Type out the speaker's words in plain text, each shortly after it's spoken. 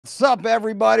What's up,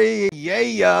 everybody?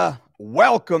 Yeah.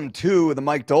 Welcome to the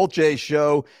Mike Dolce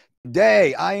Show.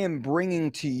 Today, I am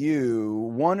bringing to you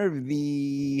one of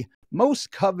the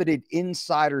most coveted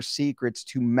insider secrets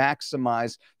to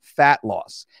maximize fat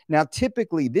loss. Now,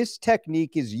 typically, this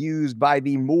technique is used by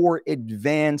the more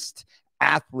advanced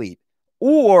athlete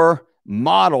or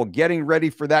model getting ready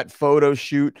for that photo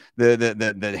shoot,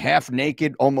 the half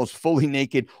naked, almost fully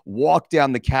naked walk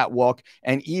down the catwalk,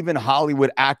 and even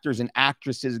Hollywood actors and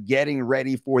actresses getting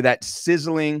ready for that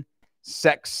sizzling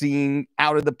sex scene,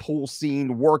 out of the pool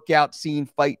scene, workout scene,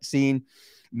 fight scene.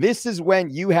 This is when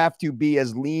you have to be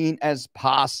as lean as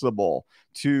possible,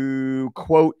 to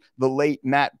quote the late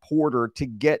Matt Porter, to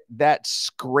get that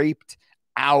scraped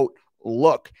out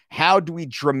look. How do we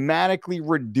dramatically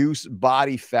reduce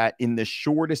body fat in the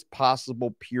shortest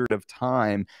possible period of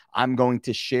time? I'm going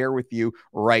to share with you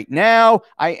right now.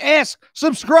 I ask,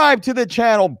 subscribe to the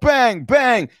channel, bang,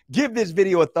 bang, give this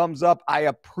video a thumbs up. I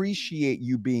appreciate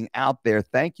you being out there.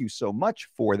 Thank you so much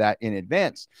for that in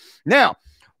advance. Now,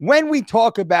 when we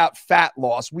talk about fat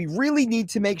loss, we really need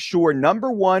to make sure, number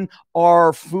one,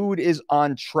 our food is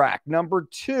on track. Number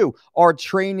two, our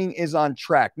training is on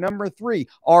track. Number three,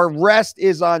 our rest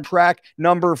is on track.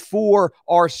 Number four,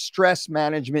 our stress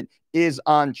management is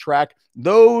on track.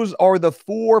 Those are the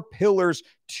four pillars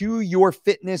to your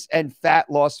fitness and fat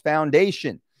loss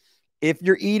foundation. If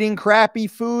you're eating crappy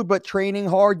food but training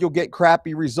hard, you'll get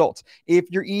crappy results.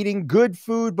 If you're eating good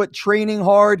food but training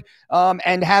hard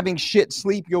and having shit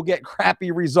sleep, you'll get crappy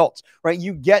results, right?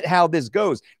 You get how this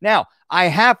goes. Now, I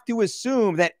have to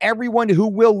assume that everyone who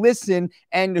will listen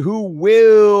and who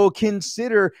will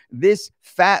consider this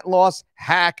fat loss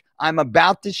hack I'm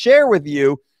about to share with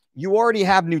you, you already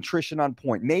have nutrition on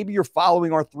point. Maybe you're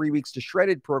following our 3 weeks to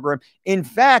shredded program. In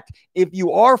fact, if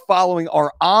you are following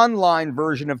our online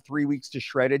version of 3 weeks to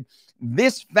shredded,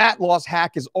 this fat loss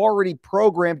hack is already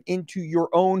programmed into your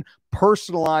own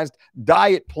personalized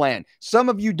diet plan. Some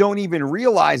of you don't even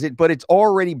realize it, but it's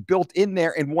already built in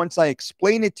there. And once I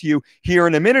explain it to you here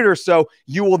in a minute or so,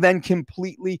 you will then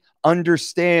completely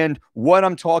understand what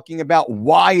I'm talking about,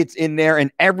 why it's in there, and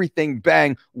everything,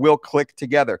 bang, will click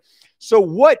together. So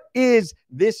what is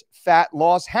this fat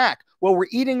loss hack? Well, we're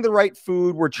eating the right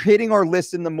food. We're hitting our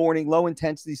list in the morning, low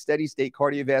intensity, steady state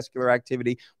cardiovascular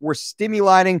activity. We're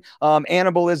stimulating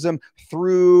anabolism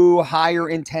through higher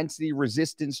intensity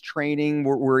resistance training.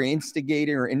 We're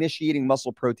instigating or initiating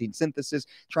muscle protein synthesis,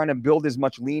 trying to build as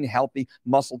much lean, healthy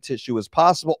muscle tissue as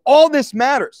possible. All this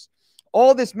matters.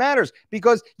 All this matters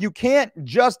because you can't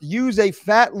just use a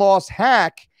fat loss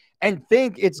hack and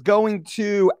think it's going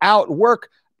to outwork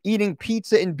eating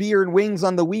pizza and beer and wings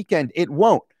on the weekend. It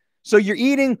won't. So you're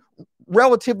eating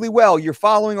relatively well. You're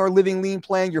following our living lean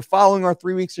plan. You're following our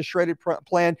 3 weeks of shredded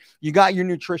plan. You got your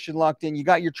nutrition locked in. You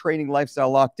got your training lifestyle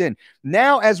locked in.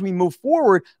 Now, as we move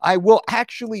forward, I will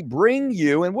actually bring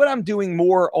you, and what I'm doing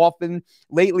more often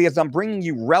lately is I'm bringing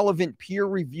you relevant,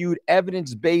 peer-reviewed,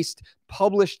 evidence-based,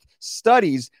 published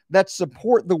studies that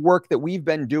support the work that we've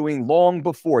been doing long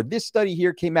before. This study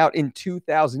here came out in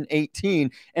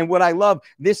 2018. And what I love,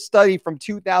 this study from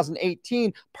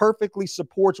 2018 perfectly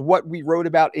supports what we wrote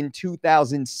about in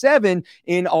 2007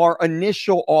 in our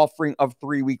initial offering of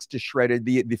 3 weeks to shredded,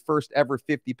 the first ever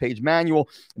 50-page manual.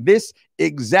 This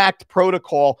exact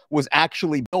protocol was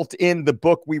actually built in the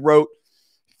book we wrote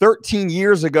 13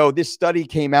 years ago. This study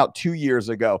came out 2 years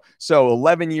ago. So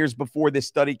 11 years before this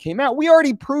study came out, we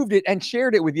already proved it and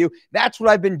shared it with you. That's what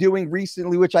I've been doing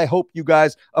recently, which I hope you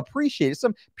guys appreciate.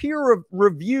 Some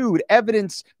peer-reviewed,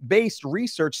 evidence-based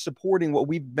research supporting what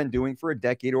we've been doing for a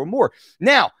decade or more.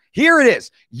 Now, here it is.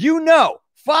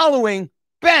 Following,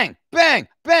 bang, bang,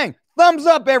 bang. Thumbs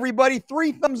up, everybody.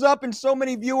 3 thumbs up and so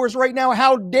many viewers right now.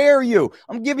 How dare you?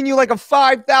 I'm giving you like a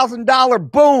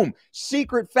 $5,000 boom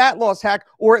secret fat loss hack,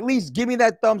 or at least give me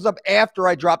that thumbs up after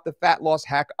I drop the fat loss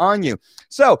hack on you.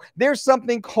 So there's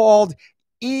something called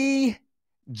EGCG.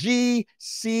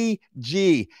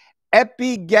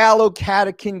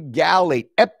 Epigallocatechin gallate,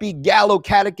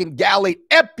 epigallocatechin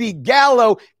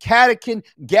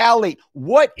gallate.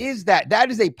 What is that?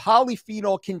 That is a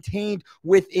polyphenol contained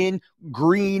within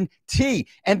green tea.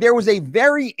 And there was a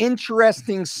very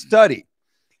interesting study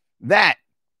that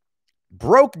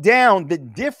broke down the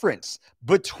difference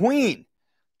between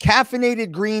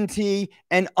caffeinated green tea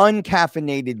and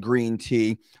uncaffeinated green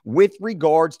tea with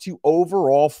regards to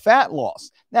overall fat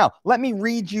loss. Now, let me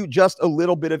read you just a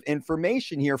little bit of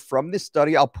information here from this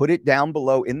study. I'll put it down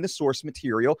below in the source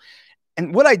material.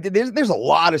 And what I did, there's a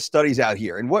lot of studies out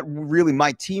here. And what really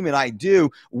my team and I do,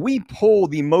 we pull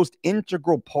the most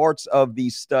integral parts of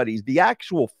these studies, the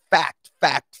actual fact,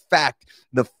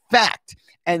 the fact,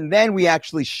 And then we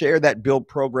actually share that, build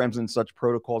programs and such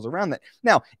protocols around that.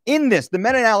 Now, in this, the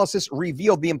meta-analysis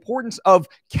revealed the importance of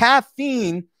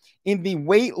caffeine in the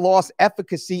weight loss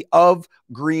efficacy of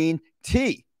green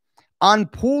tea. On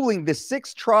pooling the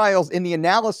 6 trials in the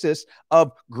analysis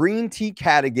of green tea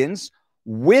catechins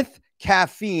with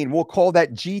caffeine, we'll call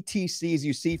that GTC, as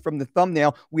you see from the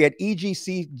thumbnail. We had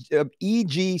EGCG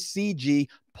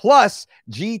plus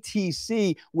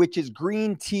GTC, which is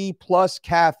green tea plus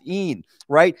caffeine,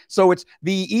 right? So it's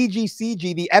the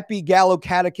EGCG, the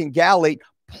epigallocatechin gallate,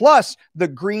 plus the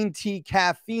green tea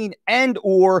caffeine and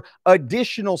or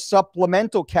additional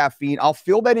supplemental caffeine. I'll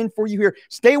fill that in for you here.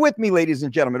 Stay with me, ladies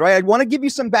and gentlemen, right? I want to give you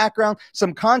some background,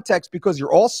 some context, because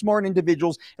you're all smart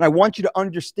individuals, and I want you to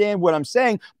understand what I'm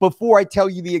saying before I tell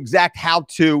you the exact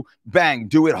how-to, bang,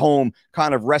 do it home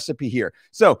kind of recipe here.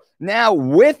 So now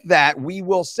with that, we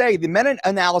will say the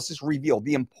meta-analysis revealed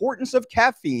the importance of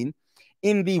caffeine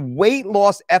in the weight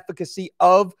loss efficacy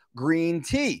of green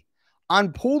tea.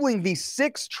 On pooling the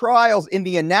 6 trials in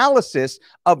the analysis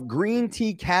of green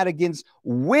tea catechins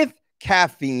with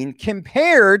caffeine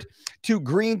compared to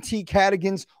green tea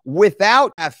catechins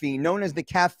without caffeine, known as the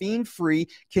caffeine-free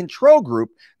control group,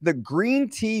 the green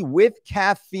tea with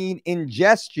caffeine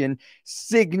ingestion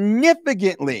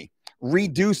significantly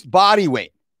reduced body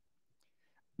weight.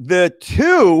 The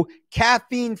 2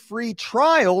 caffeine-free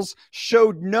trials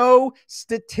showed no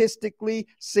statistically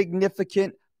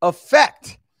significant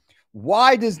effect.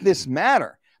 Why does this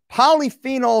matter?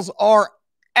 Polyphenols are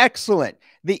excellent.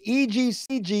 The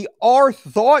EGCG are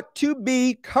thought to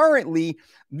be currently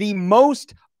the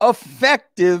most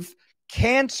effective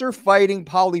cancer-fighting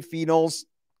polyphenols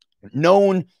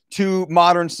known to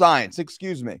modern science.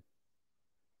 Excuse me.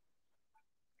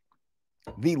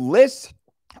 The list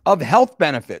of health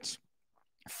benefits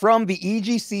from the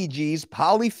EGCG's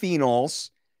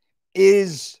polyphenols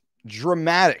is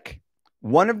dramatic.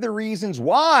 One of the reasons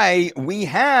why we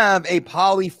have a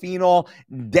polyphenol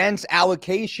dense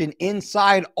allocation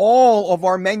inside all of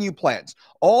our menu plans,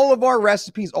 all of our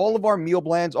recipes, all of our meal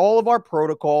plans, all of our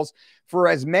protocols for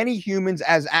as many humans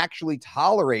as actually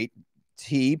tolerate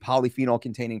tea, polyphenol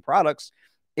containing products,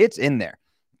 it's in there.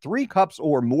 3 cups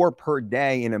or more per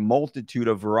day in a multitude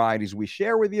of varieties we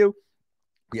share with you.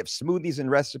 We have smoothies and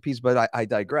recipes, but I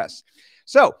digress.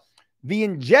 So the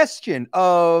ingestion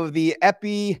of the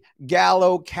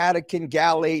epigallocatechin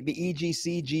gallate, the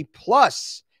EGCG,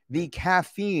 plus the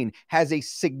caffeine has a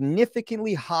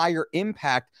significantly higher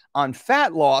impact on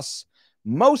fat loss,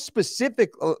 most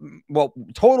specific,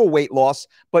 total weight loss,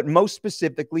 but most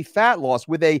specifically fat loss,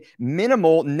 with a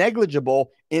minimal, negligible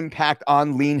impact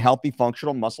on lean, healthy,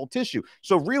 functional muscle tissue.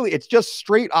 So really, it's just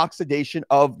straight oxidation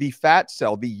of the fat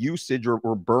cell, the usage or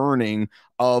burning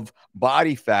of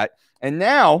body fat. And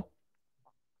now,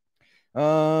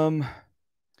 one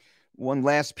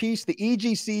last piece, the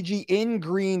EGCG in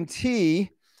green tea,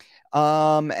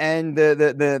 and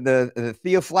the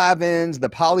theoflavins, the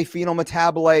polyphenol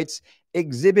metabolites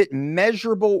exhibit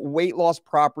measurable weight loss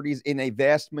properties in a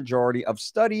vast majority of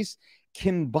studies.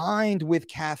 Combined with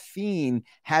caffeine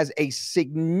has a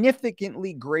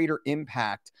significantly greater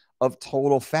impact of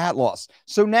total fat loss.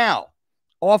 So now,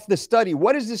 off the study,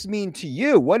 what does this mean to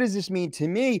you? What does this mean to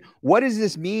me? What does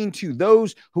this mean to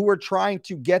those who are trying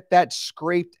to get that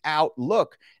scraped out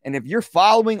look? And if you're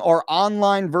following our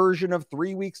online version of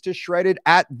 3 Weeks to Shredded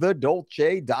at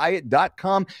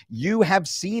thedolcediet.com, you have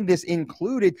seen this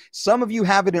included. Some of you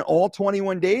have it in all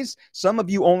 21 days. Some of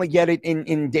you only get it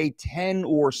in day 10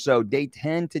 or so, day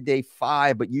 10 to day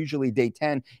 5, but usually day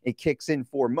 10, it kicks in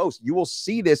for most. You will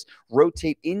see this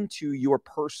rotate into your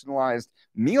personalized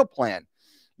meal plan.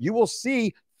 You will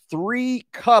see 3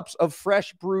 cups of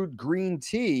fresh brewed green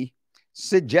tea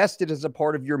suggested as a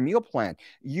part of your meal plan.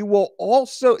 You will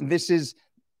also, this is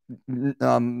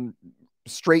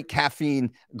straight caffeine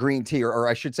green tea, or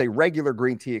I should say regular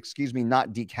green tea, excuse me,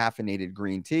 not decaffeinated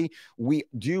green tea. We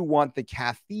do want the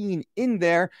caffeine in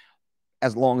there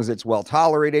as long as it's well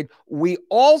tolerated. We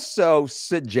also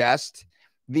suggest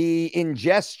the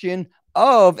ingestion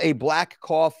of a black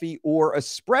coffee or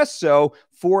espresso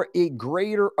for a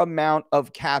greater amount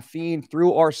of caffeine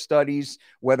through our studies,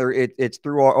 whether it's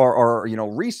through our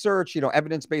research,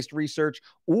 evidence-based research,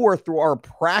 or through our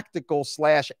practical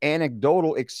 /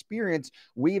 anecdotal experience.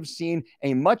 We've seen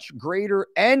a much greater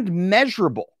and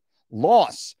measurable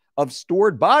loss of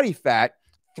stored body fat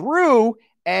through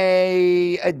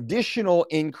a additional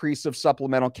increase of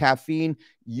supplemental caffeine,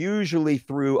 usually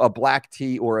through a black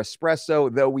tea or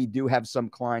espresso, though we do have some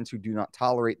clients who do not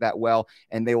tolerate that well,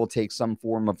 and they will take some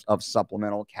form of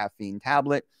supplemental caffeine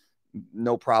tablet.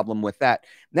 No problem with that.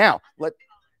 Now,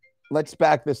 let's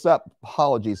back this up.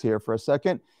 Apologies here for a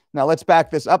second. Now let's back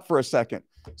this up for a second.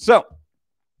 So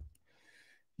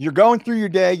you're going through your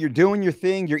day, you're doing your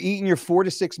thing, you're eating your 4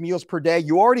 to 6 meals per day.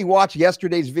 You already watched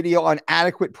yesterday's video on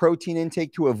adequate protein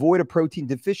intake to avoid a protein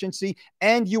deficiency,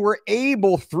 and you were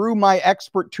able, through my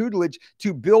expert tutelage,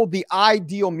 to build the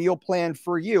ideal meal plan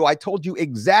for you. I told you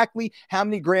exactly how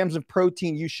many grams of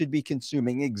protein you should be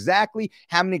consuming, exactly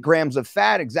how many grams of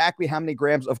fat, exactly how many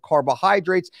grams of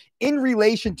carbohydrates in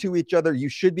relation to each other you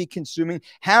should be consuming,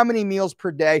 how many meals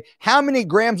per day, how many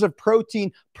grams of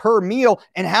protein per meal,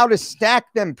 and how to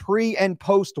stack them pre and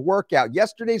post workout.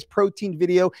 Yesterday's protein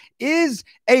video is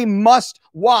a must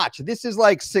watch. This is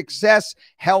like Success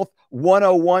Health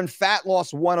 101, Fat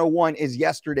Loss 101 is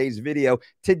yesterday's video.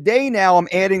 Today, now I'm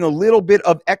adding a little bit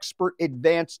of expert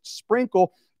advanced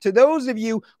sprinkle to those of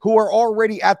you who are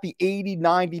already at the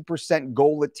 80-90%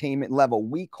 goal attainment level.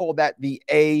 We call that the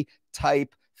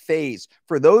A-type phase.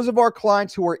 For those of our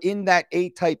clients who are in that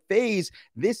A-type phase,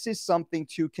 this is something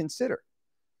to consider.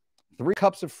 3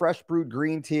 cups of fresh brewed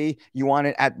green tea. You want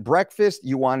it at breakfast.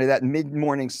 You want it at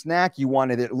mid-morning snack. You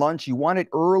want it at lunch. You want it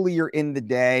earlier in the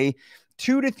day,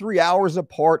 2 to 3 hours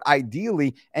apart,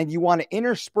 ideally. And you want to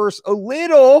intersperse a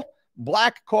little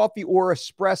black coffee or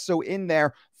espresso in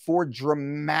there for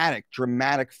dramatic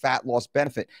fat loss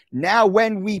benefit. Now,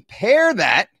 when we pair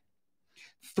that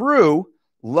through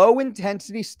low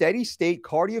intensity, steady state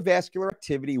cardiovascular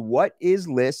activity, what is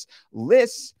LISS?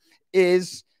 LISS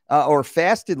is or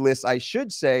fasted LISS, I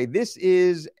should say. This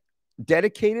is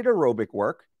dedicated aerobic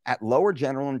work at lower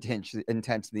general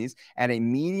intensities at a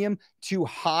medium to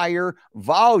higher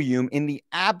volume in the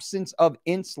absence of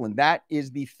insulin. That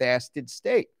is the fasted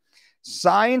state.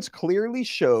 Science clearly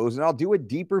shows, and I'll do a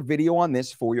deeper video on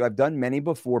this for you. I've done many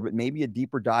before, but maybe a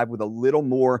deeper dive with a little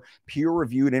more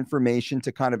peer-reviewed information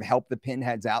to kind of help the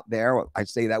pinheads out there. I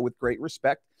say that with great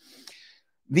respect.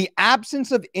 The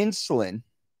absence of insulin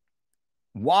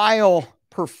while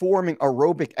performing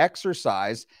aerobic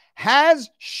exercise has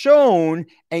shown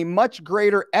a much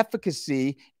greater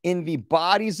efficacy in the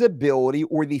body's ability,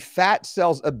 or the fat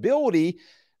cell's ability,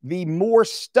 the more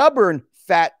stubborn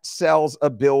fat cells'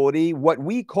 ability, what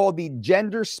we call the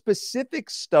gender-specific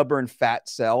stubborn fat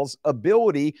cells'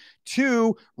 ability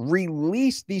to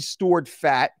release the stored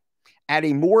fat at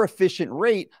a more efficient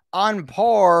rate on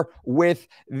par with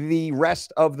the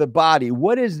rest of the body.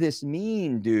 What does this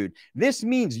mean, dude? This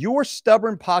means your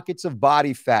stubborn pockets of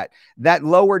body fat, that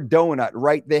lower donut,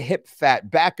 right? The hip fat,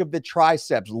 back of the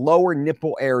triceps, lower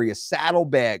nipple area,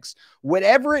 saddlebags,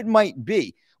 whatever it might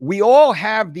be. We all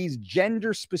have these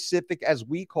gender-specific, as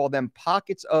we call them,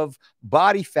 pockets of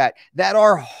body fat that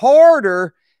are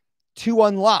harder to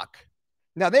unlock.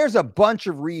 Now, there's a bunch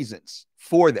of reasons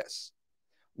for this.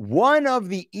 One of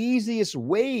the easiest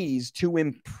ways to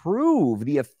improve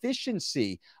the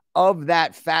efficiency of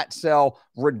that fat cell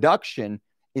reduction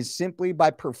is simply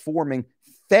by performing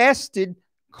fasted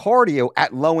cardio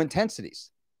at low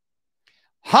intensities.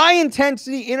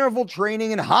 High-intensity interval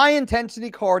training and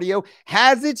high-intensity cardio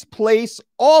has its place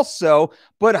also,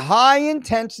 but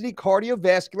high-intensity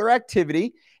cardiovascular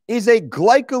activity is a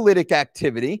glycolytic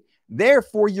activity.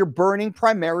 Therefore, you're burning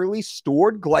primarily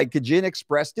stored glycogen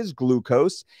expressed as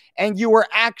glucose, and you are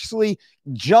actually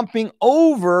jumping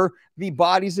over the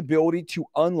body's ability to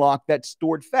unlock that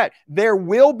stored fat. There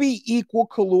will be equal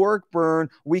caloric burn.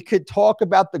 We could talk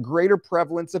about the greater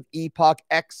prevalence of EPOC,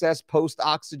 excess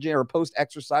post-oxygen or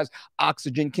post-exercise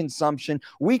oxygen consumption.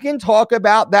 We can talk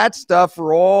about that stuff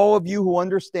for all of you who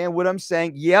understand what I'm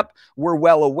saying. Yep, we're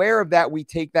well aware of that. We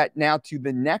take that now to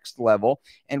the next level,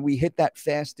 and we hit that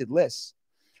fasted LISS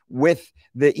with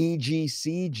the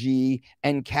EGCG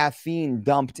and caffeine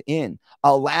dumped in,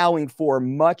 allowing for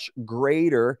much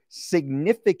greater,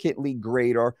 significantly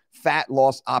greater fat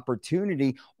loss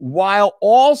opportunity, while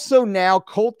also now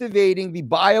cultivating the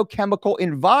biochemical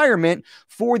environment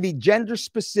for the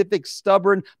gender-specific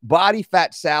stubborn body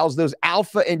fat cells, those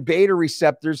alpha and beta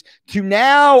receptors, to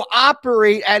now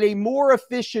operate at a more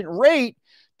efficient rate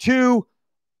to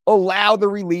allow the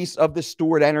release of the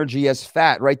stored energy as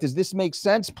fat, right? Does this make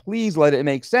sense? Please let it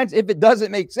make sense. If it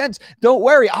doesn't make sense, don't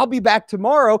worry. I'll be back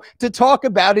tomorrow to talk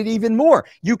about it even more.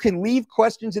 You can leave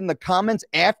questions in the comments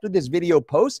after this video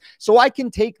posts so I can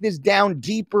take this down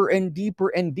deeper and deeper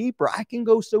and deeper. I can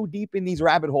go so deep in these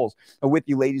rabbit holes with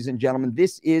you, ladies and gentlemen.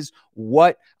 This is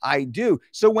what I do.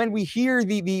 So when we hear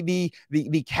the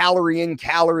calorie in,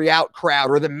 calorie out crowd,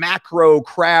 or the macro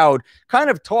crowd kind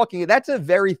of talking, that's a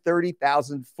very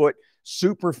 30,000-foot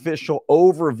superficial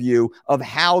overview of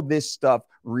how this stuff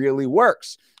really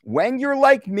works. When you're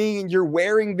like me and you're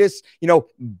wearing this,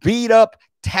 beat up,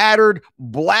 tattered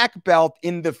black belt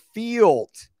in the field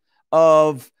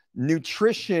of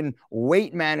nutrition,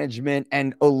 weight management,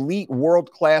 and elite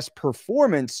world-class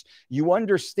performance, you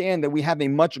understand that we have a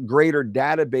much greater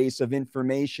database of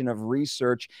information, of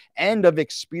research, and of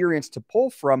experience to pull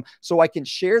from, so I can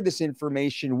share this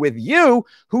information with you,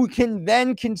 who can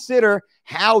then consider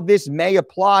how this may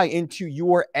apply into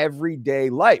your everyday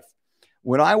life.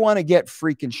 When I want to get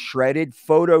freaking shredded,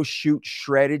 photo shoot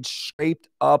shredded, scraped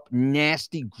up,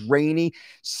 nasty, grainy,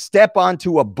 step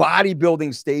onto a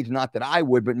bodybuilding stage, not that I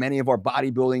would, but many of our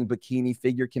bodybuilding bikini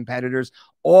figure competitors,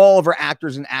 all of our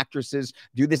actors and actresses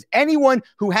do this. Anyone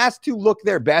who has to look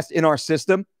their best in our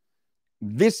system,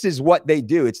 this is what they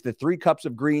do. It's the 3 cups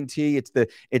of green tea. It's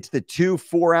the 2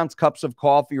 4-ounce cups of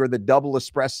coffee, or the double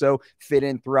espresso fit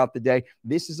in throughout the day.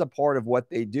 This is a part of what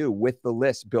they do with the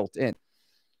list built in.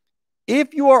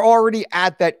 If you are already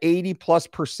at that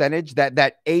 80+%,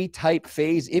 that A-type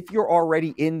phase, if you're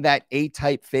already in that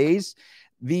A-type phase,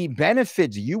 the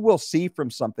benefits you will see from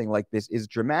something like this is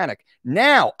dramatic.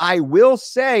 Now, I will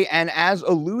say, and as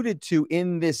alluded to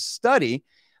in this study,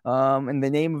 and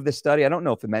the name of the study, I don't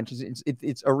know if it mentions it,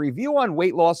 it's a review on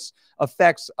weight loss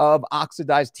effects of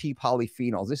oxidized T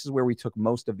polyphenols. This is where we took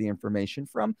most of the information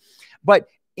from. But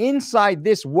inside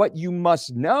this, what you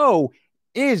must know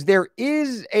is there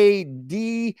is a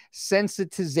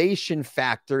desensitization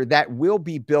factor that will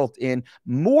be built in,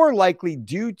 more likely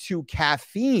due to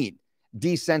caffeine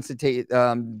being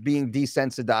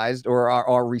desensitized, or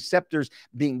our receptors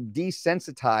being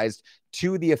desensitized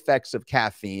to the effects of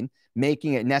caffeine,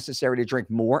 making it necessary to drink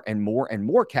more and more and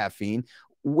more caffeine,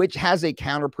 which has a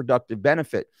counterproductive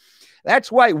benefit.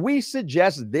 That's why we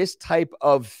suggest this type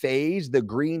of phase, the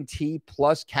green tea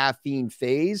plus caffeine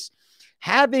phase,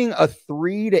 having a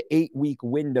 3 to 8 week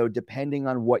window, depending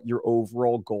on what your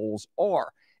overall goals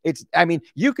are. I mean,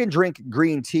 you can drink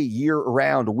green tea year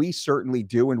round. We certainly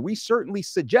do. And we certainly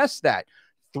suggest that.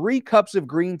 3 cups of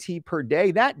green tea per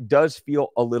day, that does feel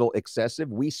a little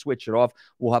excessive. We switch it off.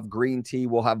 We'll have green tea.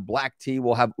 We'll have black tea.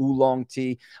 We'll have oolong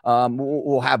tea.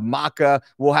 We'll have maca.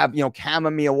 We'll have,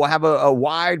 chamomile. We'll have a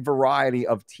wide variety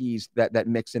of teas that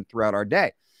mix in throughout our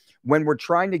day. When we're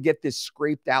trying to get this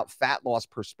scraped out fat loss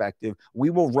perspective,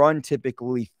 we will run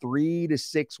typically 3 to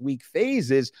 6 week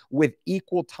phases with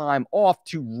equal time off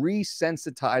to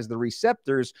resensitize the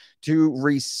receptors to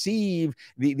receive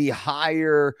the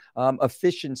higher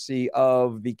efficiency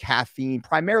of the caffeine.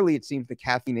 Primarily, it seems the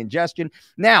caffeine ingestion.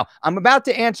 Now, I'm about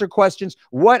to answer questions.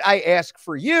 What I ask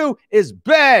for you is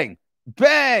bang,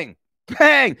 bang,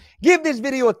 bang. Give this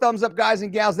video a thumbs up, guys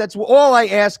and gals. That's all I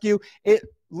ask you. It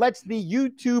lets the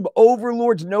YouTube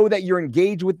overlords know that you're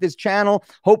engaged with this channel.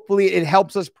 Hopefully it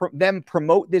helps us them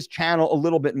promote this channel a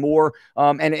little bit more.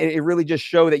 And it really just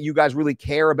show that you guys really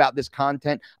care about this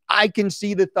content. I can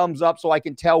see the thumbs up, so I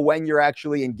can tell when you're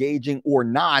actually engaging or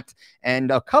not.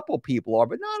 And a couple people are,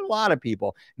 but not a lot of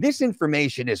people. This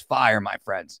information is fire, my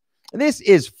friends. This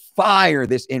is fire,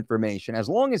 this information. As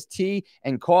long as tea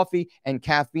and coffee and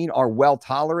caffeine are well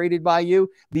tolerated by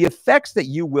you, the effects that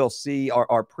you will see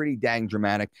are pretty dang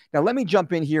dramatic. Now, let me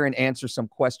jump in here and answer some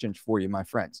questions for you, my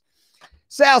friends.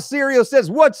 Sal Serio says,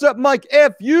 what's up, Mike?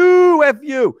 F you.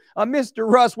 Mr.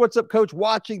 Russ, what's up, coach?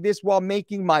 Watching this while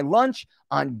making my lunch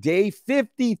on day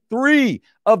 53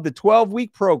 of the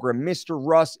 12-week program. Mr.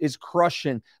 Russ is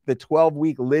crushing the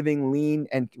 12-week living lean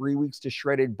and 3 weeks to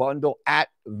shredded bundle at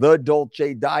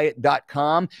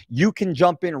thedolcediet.com. You can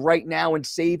jump in right now and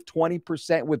save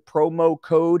 20% with promo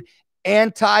code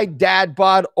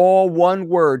anti-dadbod, all one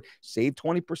word. Save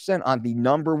 20% on the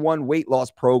 #1 weight loss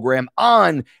program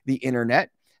on the internet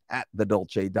at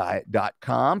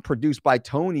thedolcediet.com. Produced by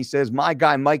Tony. Says, my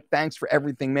guy Mike, thanks for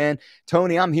everything, man.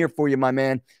 Tony, I'm here for you, my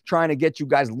man. Trying to get you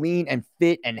guys lean and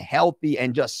fit and healthy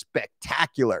and just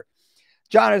spectacular.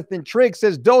 Jonathan Trigg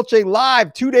says, Dolce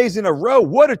live 2 days in a row.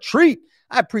 What a treat.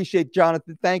 I appreciate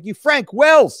Jonathan. Thank you. Frank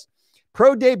Wells,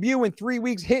 pro debut in 3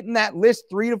 weeks, hitting that list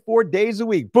 3 to 4 days a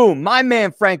week. Boom. My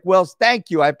man, Frank Wells. Thank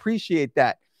you. I appreciate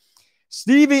that.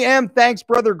 Stevie M, thanks,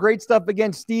 brother. Great stuff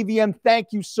again. Stevie M, thank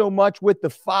you so much with the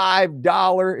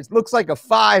 $5. It looks like a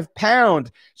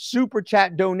 £5 super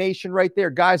chat donation right there.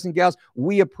 Guys and gals,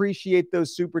 we appreciate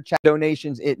those super chat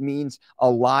donations. It means a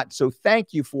lot. So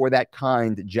thank you for that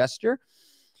kind gesture.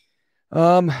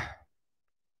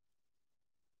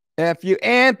 F you,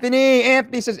 Anthony.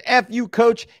 Anthony says, F you,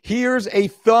 coach. Here's a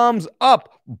thumbs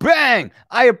up. Bang.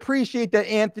 I appreciate that,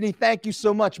 Anthony. Thank you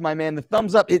so much, my man. The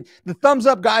thumbs up, the thumbs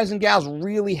up, guys and gals,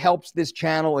 really helps this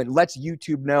channel. It lets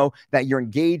YouTube know that you're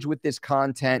engaged with this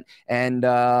content. And,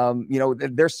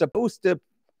 they're supposed to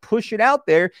push it out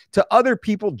there to other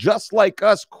people just like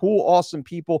us, cool, awesome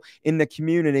people in the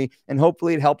community. And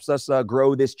hopefully it helps us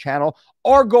grow this channel.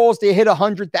 Our goal is to hit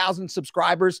 100,000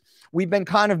 subscribers. We've been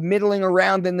kind of middling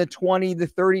around in the 20, the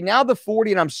 30, now the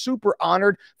 40, and I'm super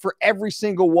honored for every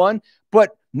single one.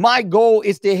 But my goal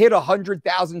is to hit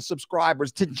 100,000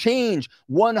 subscribers, to change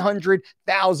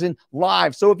 100,000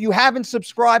 lives. So if you haven't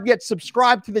subscribed yet,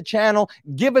 subscribe to the channel,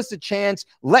 give us a chance,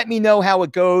 let me know how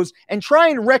it goes, and try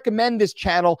and recommend this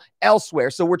channel elsewhere.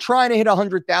 So we're trying to hit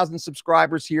 100,000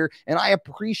 subscribers here, and I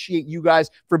appreciate you guys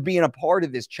for being a part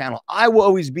of this channel. I will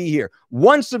always be here.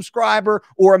 1 subscriber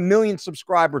or 1 million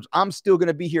subscribers, I'm still going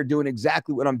to be here doing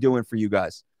exactly what I'm doing for you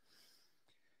guys.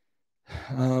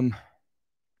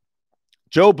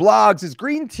 Joe Blogs, is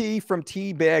green tea from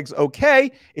tea bags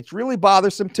okay? It's really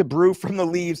bothersome to brew from the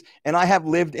leaves, and I have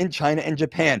lived in China and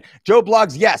Japan. Joe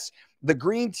Blogs, yes, the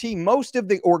green tea, most of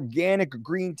the organic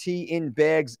green tea in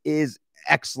bags is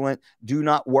excellent. Do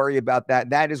not worry about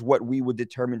that. That is what we would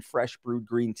determine fresh brewed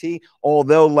green tea.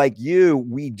 Although, like you,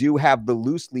 we do have the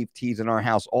loose leaf teas in our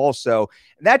house also.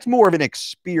 That's more of an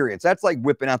experience. That's like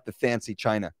whipping out the fancy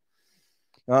China.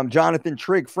 Jonathan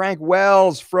Trigg, Frank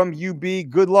Wells from UB.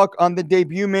 Good luck on the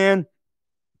debut, man.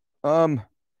 Let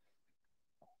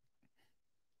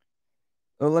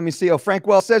me see. Frank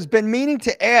Wells says, been meaning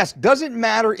to ask, does it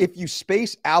matter if you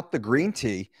space out the green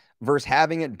tea versus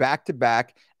having it back to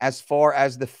back as far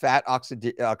as the fat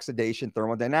oxidation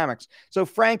thermodynamics? So,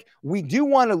 Frank, we do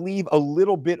want to leave a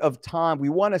little bit of time. We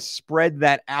want to spread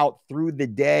that out through the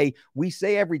day. We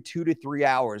say every 2 to 3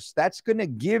 hours. That's going to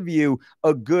give you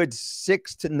a good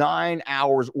 6 to 9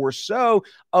 hours or so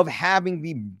of having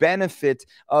the benefit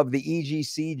of the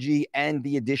EGCG and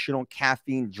the additional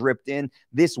caffeine dripped in.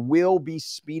 This will be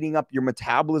speeding up your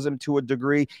metabolism to a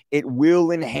degree. It will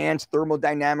enhance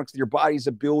thermodynamics, your body's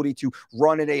ability to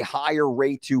run at a higher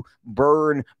rate, to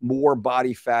burn more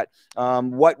body fat.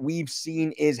 What we've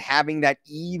seen is having that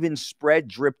even spread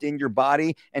dripped in your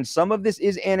body. And some of this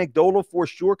is anecdotal for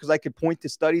sure, because I could point to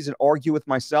studies and argue with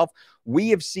myself.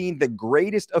 We have seen the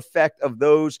greatest effect of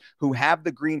those who have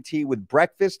the green tea with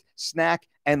breakfast, snack,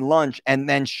 and lunch, and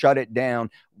then shut it down,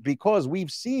 because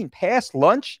we've seen past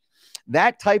lunch,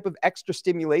 that type of extra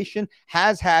stimulation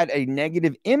has had a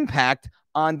negative impact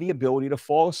on the ability to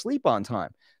fall asleep on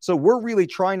time. So we're really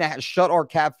trying to shut our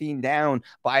caffeine down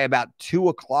by about 2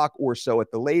 o'clock or so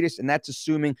at the latest. And that's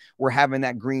assuming we're having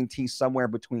that green tea somewhere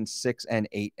between 6 and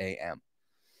 8 a.m.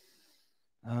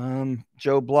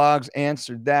 Joe Blogs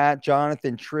answered that.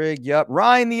 Jonathan Trigg, yep.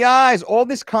 Ryan the Eyes, all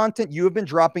this content you have been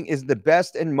dropping is the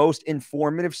best and most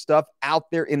informative stuff out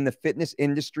there in the fitness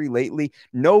industry lately.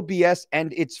 No BS,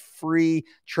 and it's free.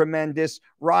 Tremendous.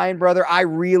 Ryan, brother, I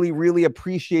really, really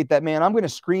appreciate that, man. I'm going to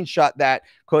screenshot that,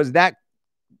 because that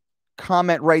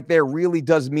comment right there really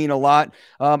does mean a lot.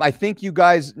 I think you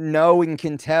guys know and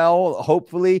can tell,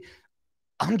 hopefully,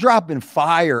 I'm dropping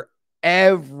fire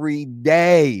every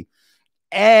day.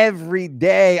 Every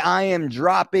day I am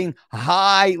dropping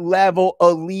high level,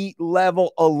 elite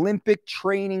level, Olympic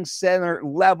training center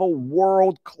level,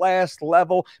 world-class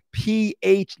level,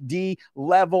 PhD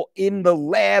level, in the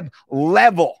lab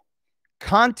level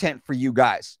content for you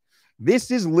guys.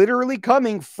 This is literally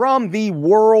coming from the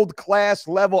world-class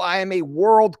level. I am a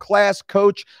world-class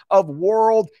coach of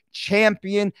world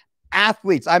champion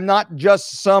athletes. I'm not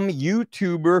just some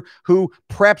YouTuber who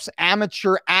preps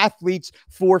amateur athletes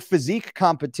for physique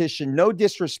competition. No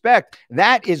disrespect.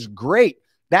 That is great.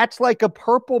 That's like a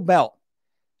purple belt.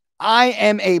 I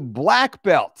am a black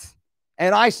belt.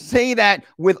 And I say that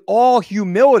with all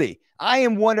humility. I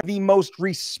am one of the most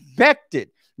respected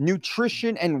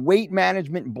nutrition and weight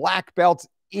management black belts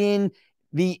in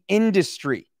the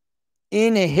industry,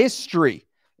 in history.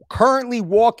 Currently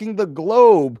walking the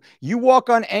globe. You walk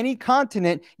on any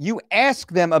continent, you ask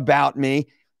them about me,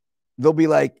 they'll be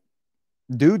like,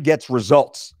 dude gets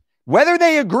results. Whether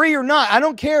they agree or not, I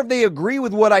don't care if they agree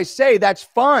with what I say, that's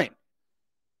fine.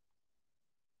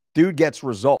 Dude gets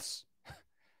results.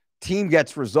 Team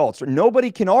gets results.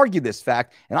 Nobody can argue this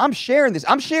fact, and I'm sharing this.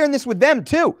 I'm sharing this with them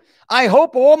too. I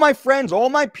hope all my friends, all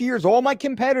my peers, all my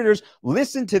competitors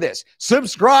listen to this,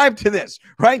 subscribe to this,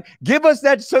 right? Give us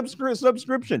that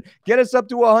subscription, get us up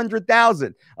to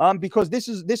 100,000, because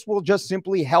this will just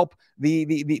simply help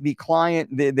the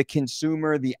client, the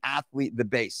consumer, the athlete, the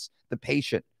base, the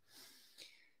patient.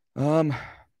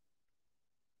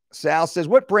 Sal says,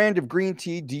 what brand of green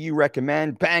tea do you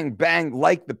recommend? Bang, bang,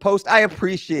 like the post. I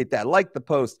appreciate that. Like the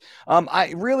post.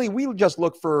 We just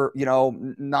look for,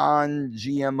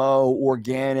 non-GMO,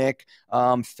 organic,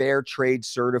 fair trade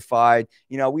certified.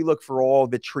 We look for all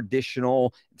the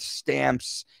traditional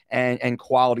stamps and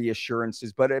quality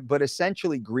assurances, but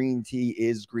essentially green tea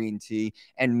is green tea.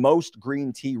 And most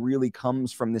green tea really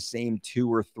comes from the same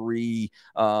 2 or 3,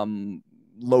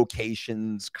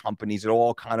 locations, companies. It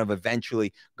all kind of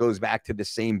eventually goes back to the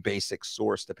same basic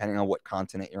source, depending on what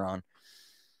continent you're on.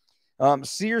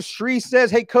 Sears Shree says,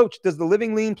 hey, coach, does the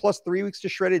Living Lean plus 3 weeks to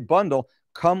shredded bundle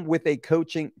come with a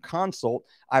coaching consult?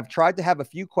 I've tried to have a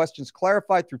few questions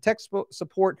clarified through tech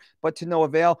support, but to no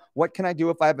avail. What can I do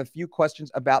if I have a few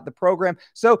questions about the program?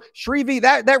 So Shrivi,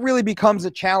 that really becomes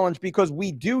a challenge, because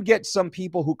we do get some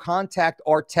people who contact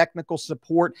our technical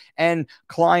support and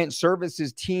client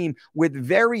services team with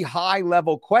very high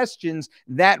level questions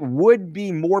that would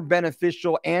be more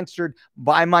beneficial answered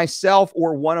by myself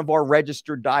or one of our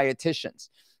registered dietitians.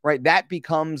 Right, that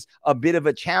becomes a bit of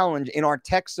a challenge in our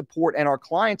tech support and our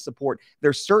client support.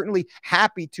 They're certainly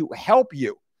happy to help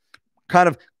you kind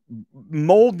of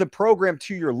mold the program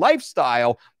to your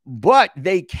lifestyle, but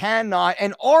they cannot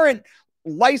and aren't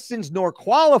licensed nor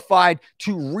qualified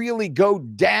to really go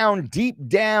down, deep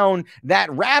down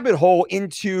that rabbit hole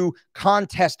into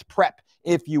contest prep,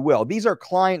 if you will. These are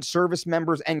client service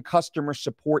members and customer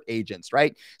support agents,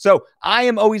 right? So I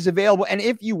am always available. And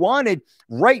if you wanted,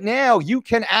 right now, you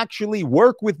can actually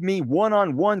work with me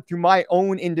one-on-one through my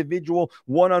own individual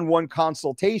one-on-one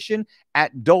consultation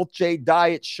at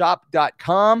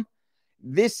dolcedietshop.com.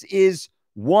 This is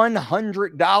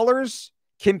 $100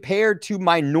 compared to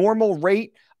my normal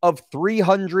rate of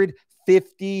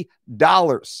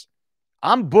 $350.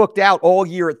 I'm booked out all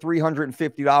year at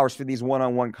 $350 for these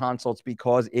one-on-one consults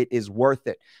because it is worth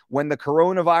it. When the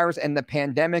coronavirus and the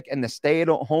pandemic and the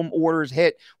stay-at-home orders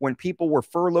hit, when people were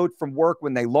furloughed from work,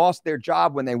 when they lost their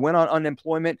job, when they went on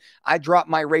unemployment, I dropped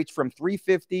my rates from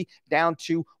 $350 down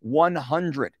to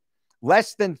 $100.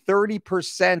 Less than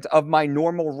 30% of my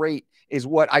normal rate is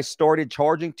what I started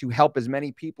charging to help as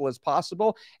many people as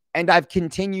possible. And I've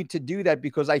continued to do that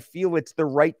because I feel it's the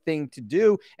right thing to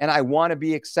do, and I want to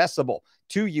be accessible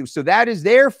to you. So that is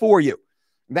there for you.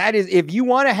 That is, if you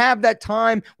want to have that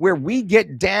time where we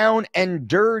get down and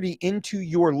dirty into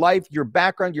your life, your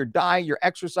background, your diet, your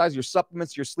exercise, your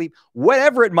supplements, your sleep,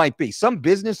 whatever it might be. Some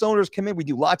business owners come in. We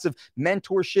do lots of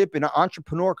mentorship and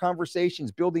entrepreneur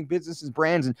conversations, building businesses,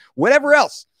 brands, and whatever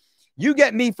else. You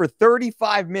get me for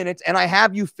 35 minutes, and I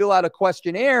have you fill out a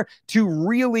questionnaire to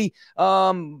really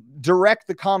direct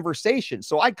the conversation.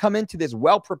 So I come into this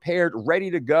well-prepared, ready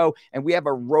to go, and we have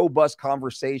a robust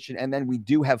conversation, and then we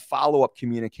do have follow-up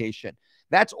communication.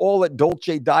 That's all at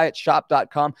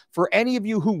dolcedietshop.com for any of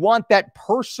you who want that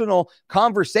personal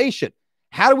conversation.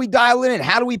 How do we dial it in?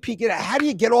 How do we peak it? How do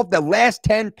you get off the last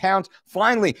 10 pounds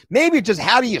finally? Maybe just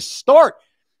how do you start?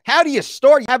 How do you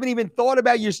start? You haven't even thought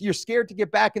about it. You're scared to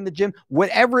get back in the gym,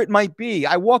 whatever it might be.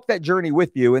 I walk that journey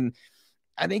with you, and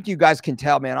I think you guys can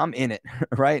tell, man, I'm in it,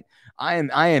 right? I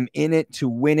am in it to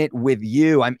win it with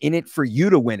you. I'm in it for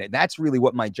you to win it. That's really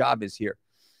what my job is here.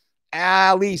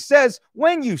 Ali says,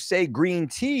 when you say green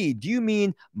tea, do you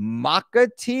mean maca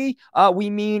tea? We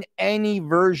mean any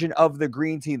version of the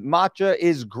green tea. Matcha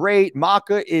is great.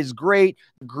 Maca is great.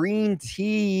 Green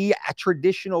tea, a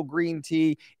traditional green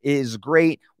tea is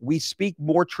great. We speak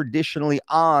more traditionally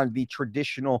on the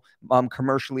traditional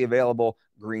commercially available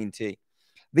green tea.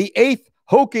 The eighth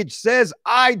Hokage says,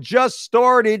 I just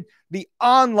started the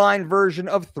online version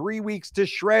of 3 weeks to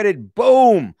shredded.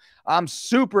 Boom. I'm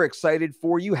super excited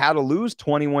for you. How to lose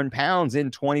 21 pounds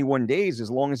in 21 days as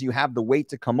long as you have the weight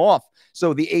to come off.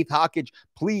 So the eighth Hokage,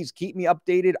 please keep me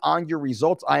updated on your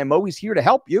results. I am always here to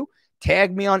help you.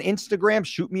 Tag me on Instagram,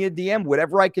 shoot me a DM,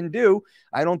 whatever I can do.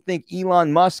 I don't think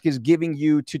Elon Musk is giving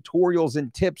you tutorials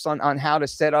and tips on how to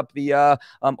set up the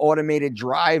automated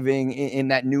driving in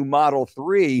that new Model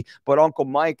 3. But Uncle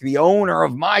Mike, the owner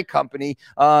of my company,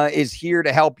 is here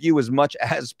to help you as much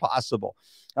as possible.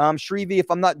 Shrivi,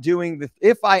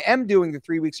 if I am doing the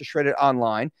 3 weeks of shredded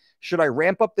online, should I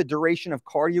ramp up the duration of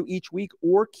cardio each week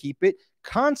or keep it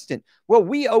constant? Well,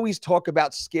 we always talk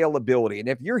about scalability. And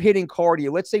if you're hitting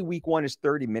cardio, let's say week 1 is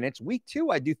 30 minutes. Week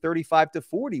 2, I do 35 to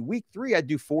 40. Week 3, I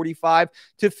do 45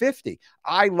 to 50.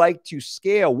 I like to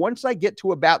scale. Once I get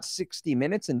to about 60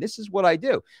 minutes, and this is what I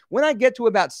do. When I get to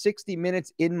about 60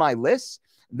 minutes in my list,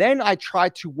 then I try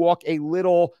to walk a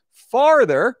little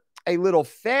farther, a little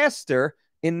faster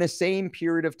in the same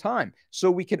period of time.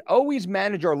 So we can always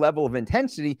manage our level of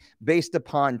intensity based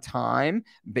upon time,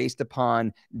 based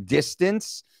upon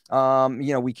distance.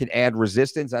 We can add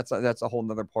resistance. That's a whole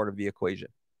nother part of the equation.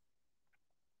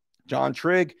 John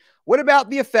Trigg, what about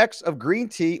the effects of green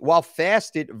tea while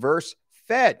fasted versus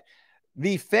fed?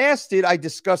 The fasted I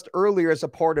discussed earlier as a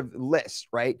part of the list,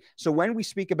 right? So when we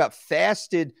speak about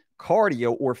fasted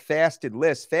cardio or fasted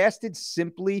list, fasted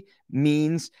simply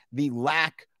means the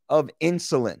lack of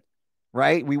insulin,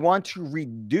 right? We want to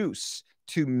reduce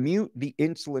to mute the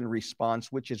insulin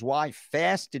response, which is why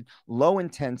fasted, low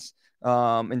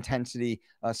intensity,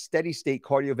 steady state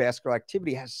cardiovascular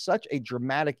activity has such a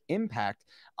dramatic impact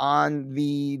on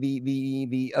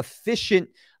the efficient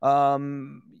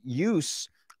use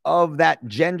of that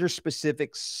gender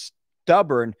specific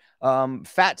stubborn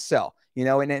fat cell, you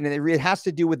know, and it has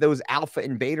to do with those alpha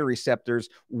and beta receptors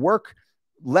work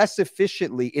less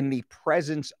efficiently in the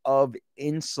presence of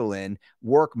insulin,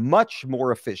 work much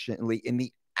more efficiently in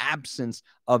the absence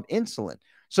of insulin.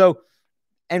 So,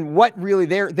 and what really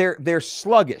they're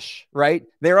sluggish, right?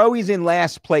 They're always in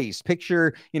last place.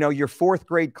 Picture, you know, your fourth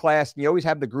grade class, and you always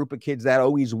have the group of kids that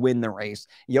always win the race.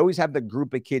 You always have the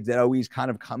group of kids that always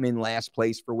kind of come in last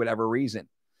place for whatever reason.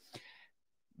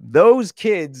 Those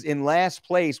kids in last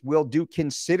place will do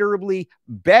considerably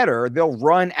better. They'll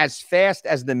run as fast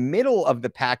as the middle of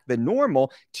the pack, the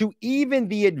normal, to even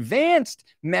the advanced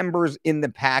members in the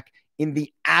pack in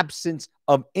the absence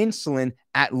of insulin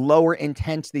at lower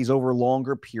intensities over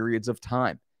longer periods of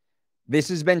time. This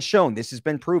has been shown. This has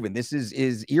been proven. This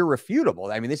is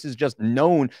irrefutable. I mean, this is just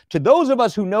known to those of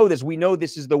us who know this. We know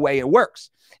this is the way it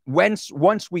works once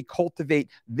we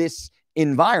cultivate this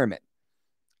environment.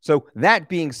 So that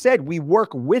being said, we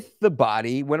work with the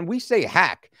body. When we say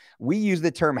hack, we use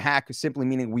the term hack simply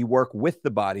meaning we work with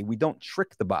the body. We don't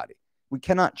trick the body. We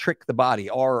cannot trick the body,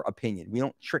 our opinion. We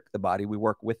don't trick the body. We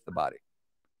work with the body.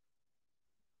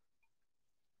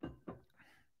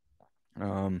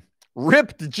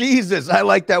 Ripped Jesus. I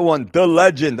like that one. The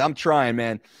legend. I'm trying,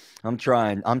 man. I'm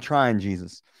trying,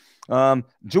 Jesus.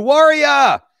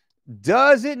 Jawaria.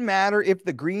 Does it matter if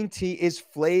the green tea is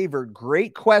flavored?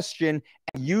 Great question.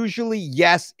 Usually,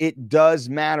 yes, it does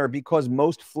matter because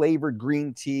most flavored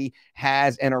green tea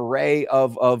has an array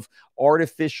of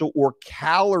artificial or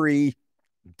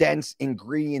calorie-dense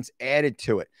ingredients added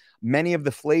to it. Many of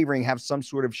the flavoring have some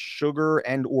sort of sugar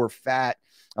and or fat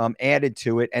added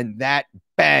to it, and that,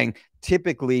 bang,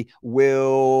 typically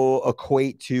will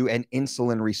equate to an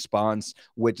insulin response,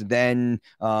 which then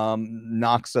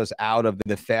knocks us out of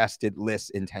the fasted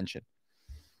list intention.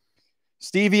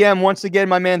 Stevie M, once again,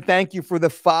 my man, thank you for the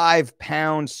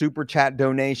 £5 super chat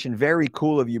donation. Very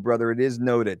cool of you, brother. It is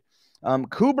noted.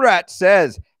 Kubrat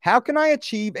says, how can I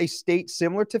achieve a state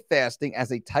similar to fasting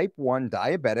as a type 1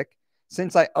 diabetic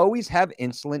since I always have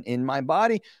insulin in my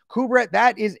body? Kubrat,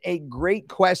 that is a great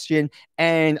question,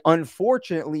 and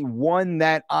unfortunately one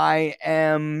that I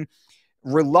am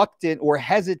reluctant or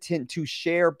hesitant to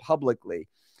share publicly.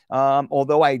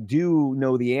 Although I do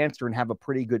know the answer and have a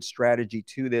pretty good strategy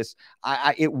to this,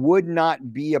 it would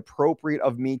not be appropriate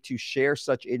of me to share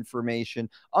such information,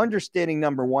 understanding,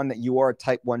 number one, that you are a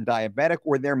type 1 diabetic,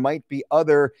 or there might be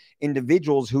other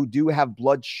individuals who do have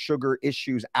blood sugar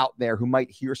issues out there who might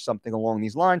hear something along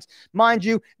these lines. Mind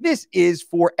you, this is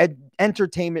for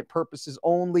entertainment purposes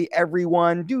only.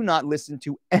 Everyone, do not listen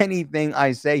to anything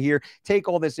I say here. Take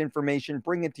all this information,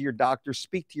 bring it to your doctor,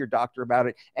 speak to your doctor about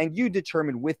it, and you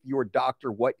determine with your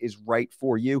doctor what is right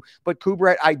for you. But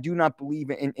Kubrat, I do not believe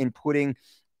in putting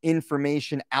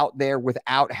information out there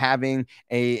without having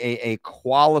a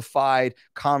qualified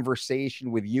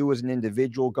conversation with you as an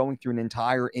individual, going through an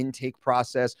entire intake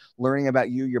process, learning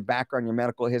about you, your background, your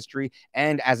medical history.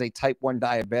 And as a type 1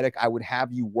 diabetic, I would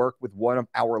have you work with one of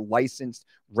our licensed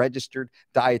registered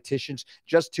dietitians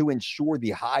just to ensure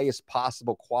the highest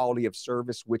possible quality of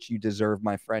service, which you deserve,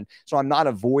 my friend. So I'm not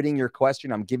avoiding your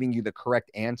question. I'm giving you the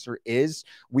correct answer is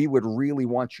we would really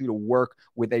want you to work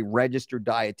with a registered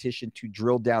dietitian to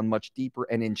drill down much deeper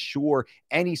and ensure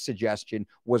any suggestion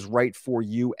was right for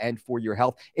you and for your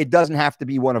health. It doesn't have to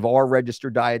be one of our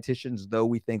registered dietitians, though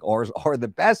we think ours are the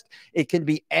best. It can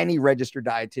be any registered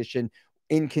dietitian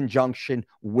in conjunction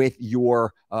with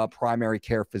your primary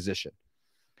care physician.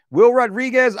 Will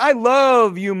Rodriguez, I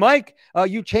love you, Mike.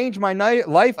 You changed my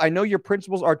life. I know your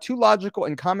principles are too logical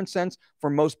and common sense for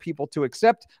most people to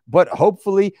accept, but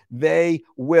hopefully they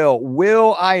will.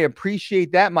 Will, I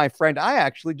appreciate that, my friend. I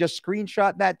actually just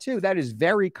screenshot that too. That is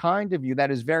very kind of you.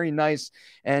 That is very nice.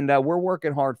 And we're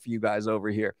working hard for you guys over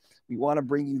here. We want to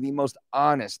bring you the most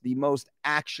honest, the most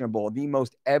actionable, the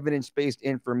most evidence-based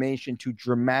information to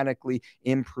dramatically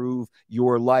improve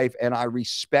your life. And I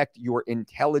respect your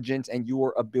intelligence and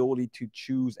your ability to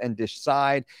choose and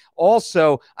decide.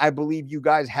 Also, I believe you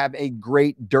guys have a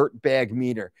great dirtbag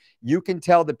meter. You can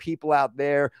tell the people out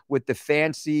there with the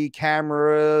fancy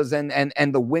cameras and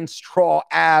the Winstraw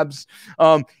abs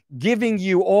giving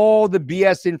you all the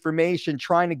BS information,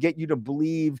 trying to get you to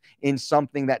believe in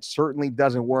something that certainly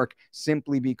doesn't work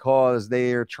simply because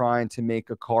they are trying to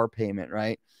make a car payment,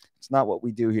 right? It's not what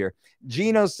we do here.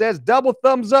 Gino says, double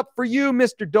thumbs up for you,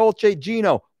 Mr. Dolce.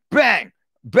 Gino, bang!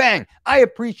 Bang. I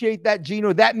appreciate that,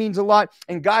 Gino. That means a lot.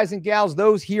 And guys and gals,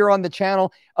 those here on the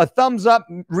channel, a thumbs up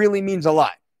really means a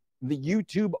lot. The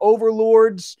YouTube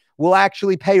overlords will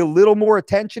actually pay a little more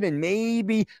attention and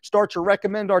maybe start to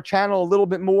recommend our channel a little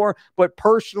bit more. But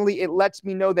personally, it lets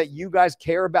me know that you guys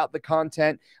care about the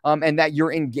content and that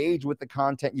you're engaged with the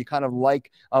content. You kind of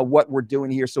like what we're doing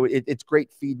here. So it's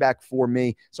great feedback for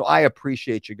me. So I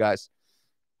appreciate you guys.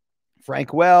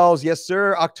 Frank Wells, yes,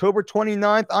 sir. October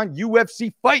 29th on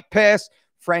UFC Fight Pass.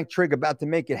 Frank Trigg about to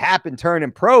make it happen,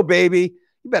 turning pro, baby.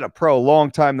 You've been a pro a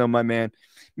long time, though, my man.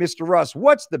 Mr. Russ,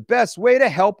 what's the best way to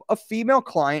help a female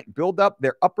client build up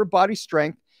their upper body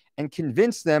strength and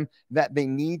convince them that they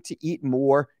need to eat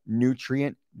more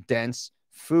nutrient-dense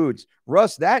foods?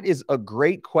 Russ, that is a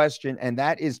great question, and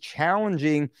that is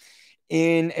challenging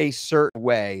in a certain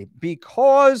way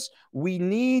because we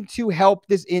need to help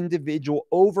this individual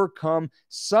overcome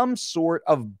some sort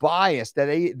of bias that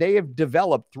they have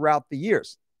developed throughout the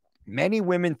years. Many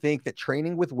women think that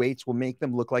training with weights will make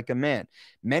them look like a man.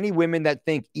 Many women that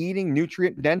think eating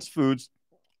nutrient-dense foods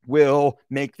will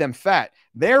make them fat.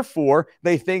 Therefore,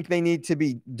 they think they need to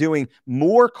be doing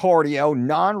more cardio,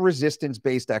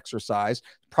 non-resistance-based exercise,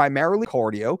 primarily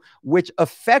cardio, which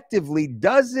effectively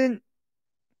doesn't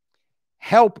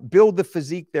help build the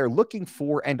physique they're looking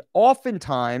for. And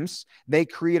oftentimes, they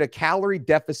create a calorie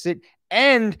deficit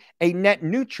and a net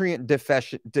nutrient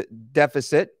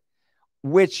deficit,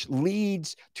 which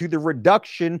leads to the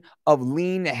reduction of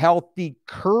lean, healthy,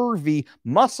 curvy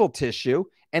muscle tissue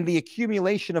and the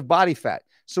accumulation of body fat.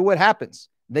 So what happens?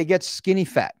 They get skinny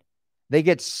fat. They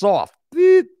get soft.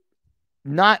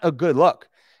 Not a good look.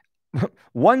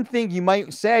 One thing you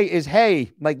might say is,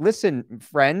 hey, like, listen,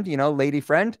 friend, you know, lady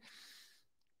friend,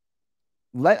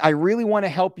 I really want to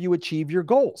help you achieve your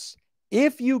goals.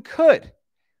 If you could,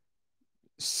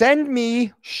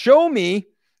 show me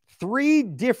 3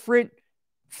 different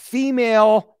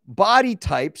female body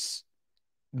types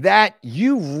that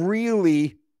you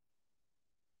really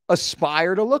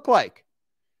aspire to look like.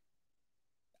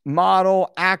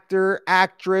 Model, actor,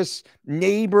 actress,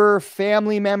 neighbor,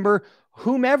 family member,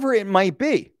 whomever it might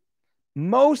be.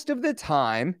 Most of the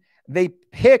time, they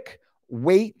pick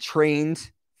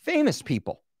weight-trained famous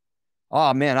people.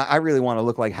 Oh, man, I really want to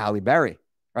look like Halle Berry.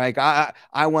 Right?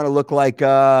 I want to look like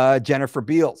Jennifer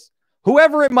Beals.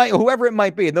 Whoever it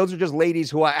might be. And those are just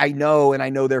ladies who I know, and I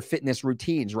know their fitness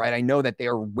routines, right? I know that they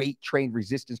are weight-trained,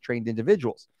 resistance-trained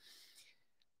individuals.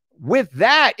 With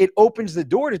that, it opens the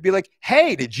door to be like,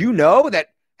 hey, did you know that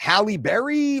Halle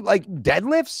Berry, like,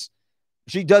 deadlifts?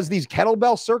 She does these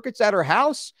kettlebell circuits at her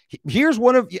house. Here's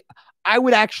one of, I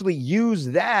would actually use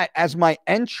that as my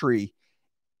entry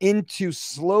into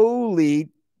slowly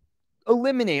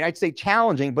eliminate, I'd say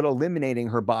challenging, but eliminating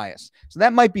her bias. So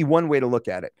that might be one way to look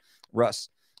at it. Russ.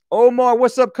 Omar,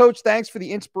 what's up, coach? Thanks for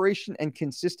the inspiration and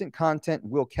consistent content.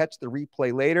 We'll catch the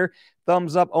replay later.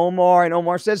 Thumbs up, Omar. And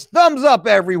Omar says, thumbs up,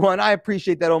 everyone. I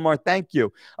appreciate that, Omar. Thank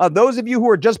you. Those of you who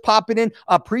are just popping in,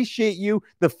 appreciate you.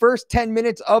 The first 10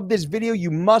 minutes of this video, you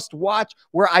must watch,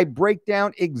 where I break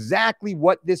down exactly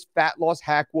what this fat loss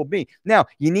hack will be. Now,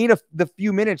 you need the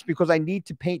few minutes because I need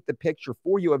to paint the picture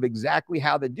for you of exactly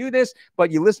how to do this.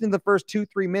 But you listen to the first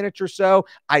 2-3 minutes or so,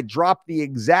 I drop the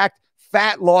exact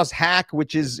fat loss hack,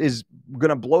 which is going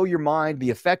to blow your mind. The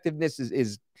effectiveness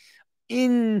is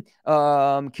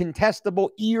incontestable,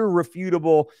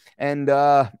 irrefutable, and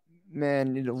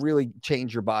man, it'll really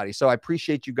change your body. So I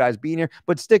appreciate you guys being here,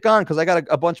 but stick on because I got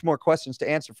a bunch more questions to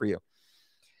answer for you.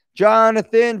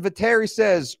 Jonathan Viteri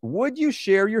says, would you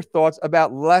share your thoughts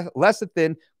about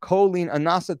lecithin, choline,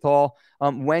 inositol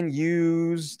when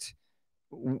used,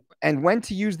 and when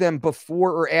to use them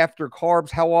before or after carbs?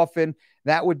 How often?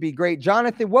 That would be great.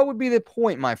 Jonathan, what would be the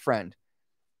point, my friend?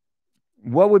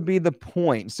 What would be the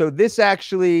point? So this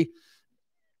actually,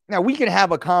 now we can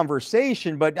have a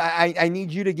conversation, but I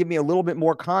need you to give me a little bit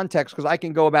more context because I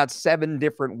can go about 7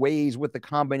 different ways with the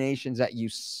combinations that you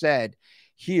said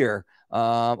here.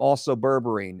 Also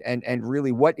berberine, and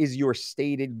really, what is your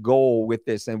stated goal with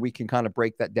this? And we can kind of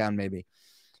break that down maybe.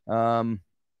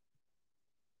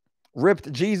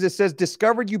 Ripped Jesus says,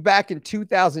 discovered you back in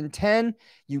 2010.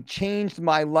 You changed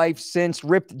my life since.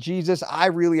 Ripped Jesus, I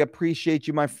really appreciate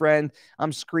you, my friend.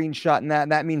 I'm screenshotting that.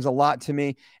 And that means a lot to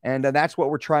me. And that's what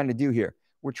we're trying to do here.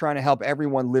 We're trying to help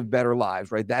everyone live better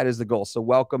lives, right? That is the goal. So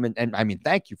welcome. And I mean,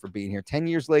 thank you for being here. 10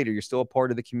 years later, you're still a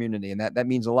part of the community. And that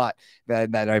means a lot,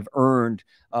 that I've earned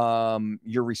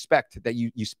your respect, that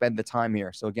you spend the time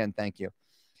here. So again, thank you.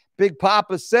 Big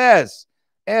Papa says,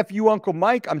 F you, Uncle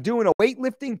Mike. I'm doing a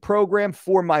weightlifting program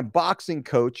for my boxing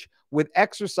coach. with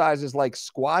exercises like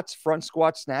squats, front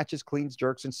squats, snatches, cleans,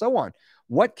 jerks, and so on.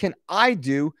 What can I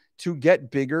do to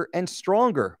get bigger and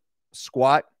stronger?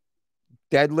 Squat,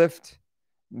 deadlift,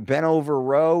 bent over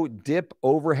row, dip,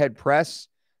 overhead press,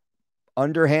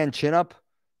 underhand chin up,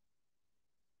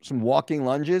 some walking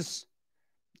lunges,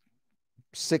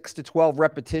 6 to 12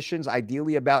 repetitions,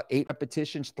 ideally about 8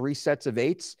 repetitions, 3 sets of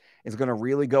 8s is going to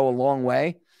really go a long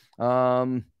way.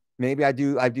 Maybe I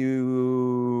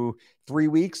do 3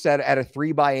 weeks at a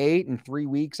 3x8 and 3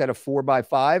 weeks at a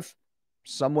 4x5,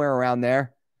 somewhere around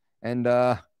there. And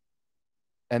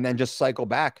then just cycle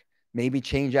back. Maybe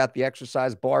change out the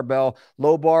exercise, barbell,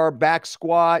 low bar, back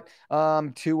squat,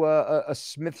 to a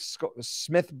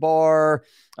Smith bar,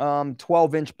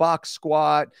 12-inch box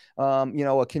squat,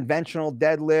 a conventional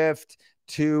deadlift,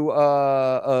 to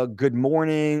a good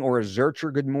morning or a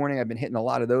Zercher good morning. I've been hitting a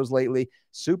lot of those lately.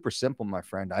 Super simple, my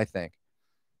friend, I think.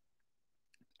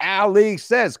 Ali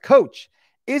says, Coach,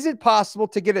 is it possible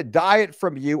to get a diet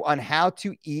from you on how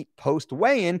to eat post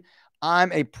weigh-in?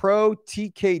 I'm a pro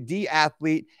TKD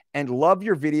athlete and love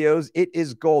your videos. It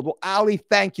is gold. Well, Ali,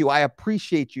 thank you. I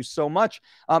appreciate you so much.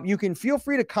 You can feel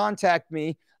free to contact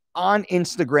me on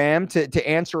Instagram to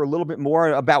answer a little bit more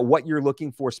about what you're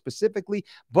looking for specifically.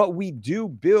 But we do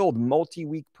build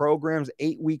multi-week programs,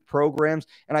 8-week programs.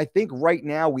 And I think right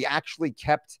now we actually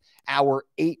kept our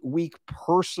 8-week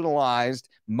personalized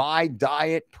My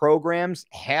Diet programs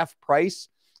half price.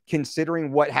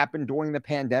 Considering what happened during the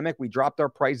pandemic, we dropped our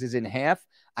prices in half.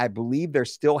 I believe they're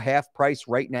still half price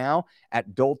right now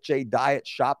at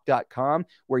dolcedietshop.com,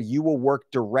 where you will work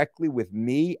directly with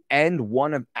me and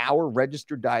one of our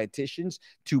registered dietitians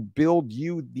to build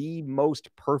you the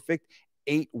most perfect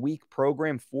 8-week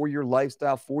program for your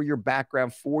lifestyle, for your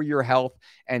background, for your health,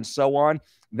 and so on.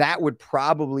 That would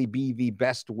probably be the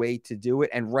best way to do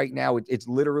it. And right now it's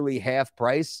literally half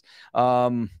price.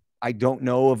 I don't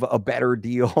know of a better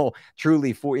deal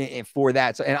truly for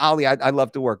that. So, and Ali, I'd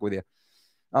love to work with you.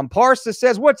 Parsa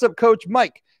says, what's up, Coach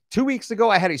Mike? 2 weeks ago,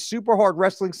 I had a super hard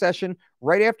wrestling session.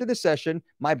 Right after the session,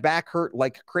 my back hurt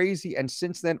like crazy. And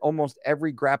since then, almost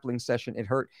every grappling session, it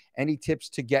hurt. Any tips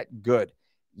to get good?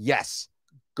 Yes.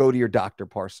 Go to your doctor,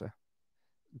 Parsa.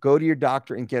 Go to your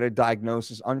doctor and get a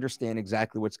diagnosis. Understand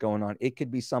exactly what's going on. It could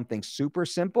be something super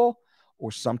simple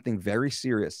or something very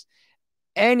serious.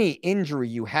 Any injury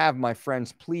you have, my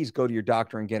friends, please go to your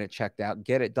doctor and get it checked out,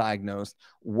 get it diagnosed,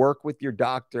 work with your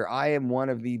doctor. I am one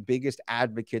of the biggest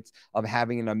advocates of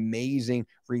having an amazing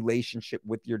relationship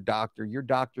with your doctor. Your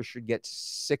doctor should get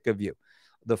sick of you.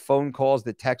 The phone calls,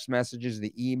 the text messages,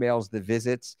 the emails, the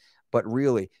visits. But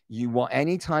really,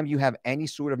 anytime you have any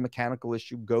sort of mechanical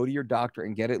issue, go to your doctor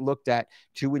and get it looked at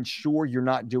to ensure you're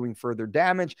not doing further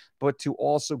damage, but to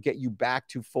also get you back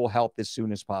to full health as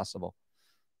soon as possible.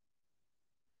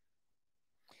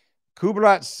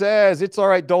 Kubrat says, it's all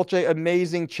right, Dolce,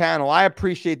 amazing channel. I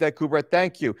appreciate that, Kubrat.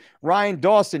 Thank you. Ryan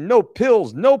Dawson, no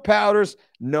pills, no powders,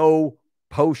 no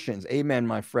potions. Amen,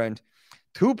 my friend.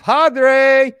 Tu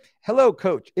Padre. Hello,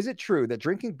 Coach. Is it true that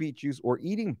drinking beet juice or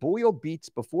eating boiled beets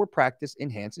before practice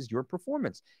enhances your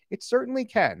performance? It certainly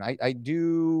can. I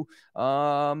do.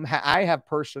 I have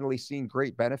personally seen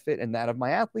great benefit in that of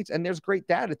my athletes, and there's great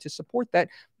data to support that,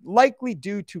 likely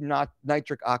due to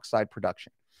nitric oxide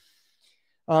production.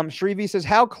 Shrivi says,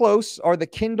 how close are the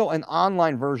Kindle and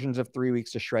online versions of 3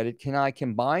 Weeks to Shredded? Can I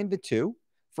combine the two?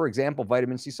 For example,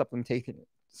 vitamin C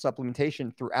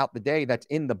supplementation throughout the day that's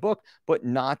in the book, but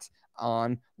not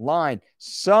online.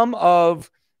 Some of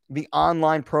the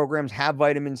online programs have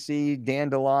vitamin C,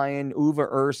 dandelion, uva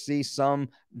ursi. Some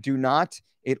do not.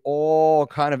 It all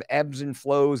kind of ebbs and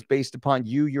flows based upon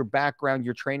you, your background,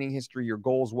 your training history, your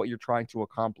goals, what you're trying to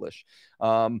accomplish.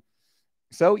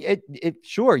 So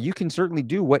sure, you can certainly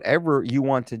do whatever you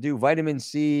want to do. Vitamin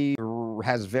C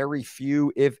has very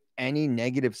few, if any,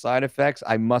 negative side effects.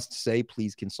 I must say,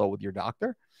 please consult with your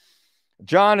doctor.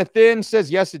 Jonathan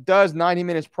says, yes, it does. 90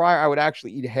 minutes prior, I would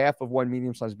actually eat half of one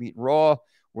medium-sized beet raw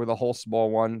or the whole small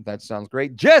one. That sounds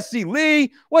great. Jesse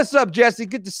Lee, what's up, Jesse?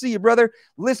 Good to see you, brother.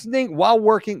 Listening while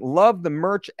working. Love the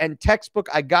merch and textbook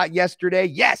I got yesterday.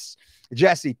 Yes.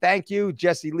 Jesse, thank you.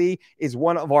 Jesse Lee is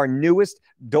one of our newest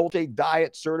Dolce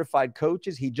Diet certified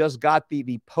coaches. He just got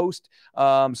the post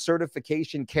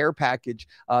certification care package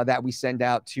that we send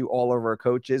out to all of our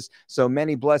coaches. So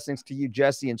many blessings to you,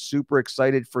 Jesse, and super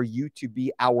excited for you to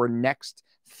be our next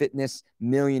fitness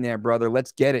millionaire, brother.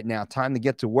 Let's get it now. Time to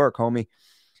get to work, homie.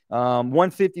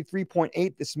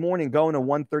 153.8 this morning, going to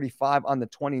 135 on the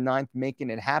 29th, making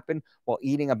it happen while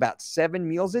eating about 7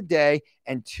 meals a day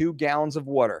and 2 gallons of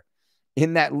water.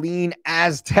 in that lean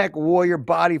Aztec warrior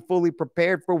body, fully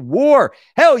prepared for war.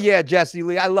 Hell yeah, Jesse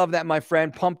Lee. I love that, my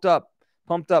friend. Pumped up,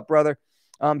 brother.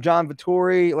 John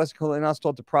Vittori, let's call it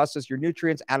told to process your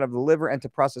nutrients out of the liver and to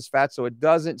process fat so it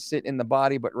doesn't sit in the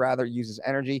body, but rather uses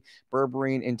energy.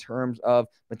 Berberine in terms of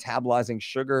metabolizing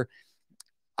sugar.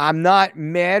 I'm not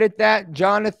mad at that,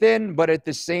 Jonathan, but at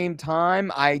the same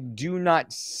time, I do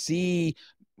not see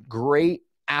great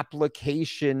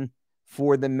application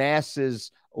for the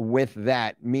masses with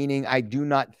that, meaning I do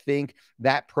not think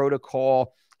that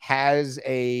protocol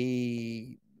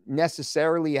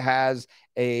necessarily has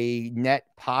a net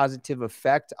positive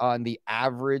effect on the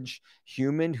average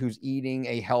human who's eating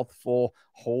a healthful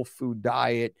whole food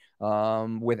diet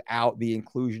without the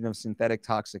inclusion of synthetic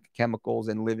toxic chemicals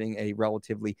and living a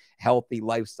relatively healthy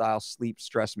lifestyle, sleep,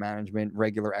 stress management,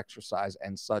 regular exercise,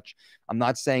 and such. I'm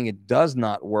not saying it does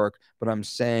not work, but I'm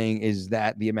saying is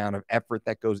that the amount of effort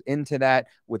that goes into that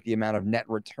with the amount of net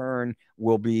return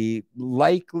will be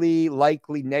likely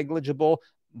negligible.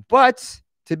 But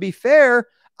to be fair,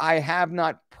 I have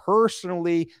not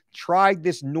personally tried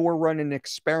this nor run an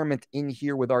experiment in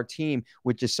here with our team,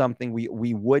 which is something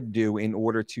we would do in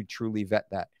order to truly vet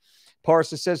that.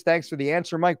 Parsa says, thanks for the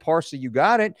answer, Mike. Parsa, you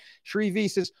got it. Shri V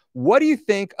says, what do you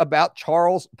think about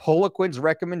Charles Poliquin's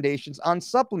recommendations on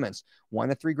supplements? 1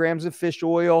 to 3 grams of fish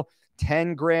oil,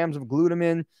 10 grams of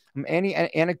glutamine, any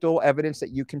anecdotal evidence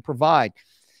that you can provide.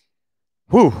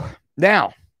 Whew.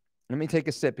 Now, let me take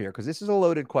a sip here because this is a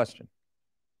loaded question.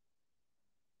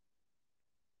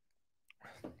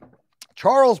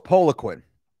 Charles Poliquin,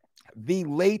 the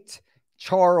late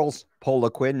Charles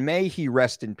Poliquin, may he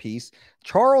rest in peace.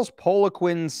 Charles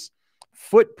Poliquin's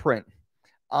footprint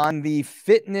on the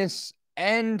fitness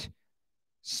and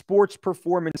sports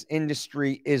performance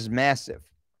industry is massive.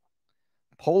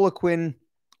 Poliquin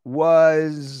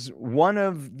was one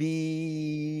of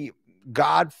the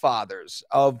godfathers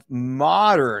of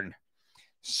modern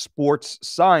sports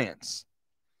science.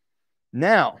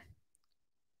 Now,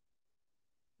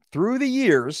 through the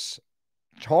years,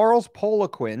 Charles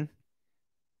Poliquin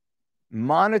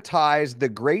monetized the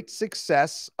great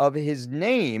success of his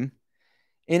name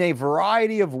in a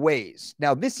variety of ways.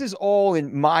 Now, this is all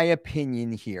in my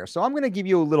opinion here. So I'm going to give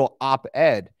you a little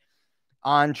op-ed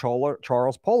on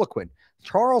Charles Poliquin.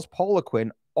 Charles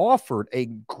Poliquin offered a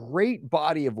great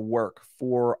body of work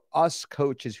for us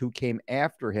coaches who came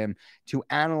after him to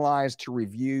analyze, to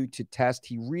review, to test.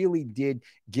 He really did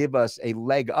give us a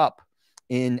leg up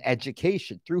in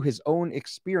education through his own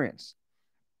experience.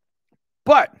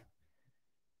 But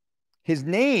his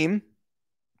name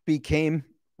became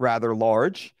rather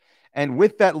large. And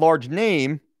with that large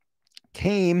name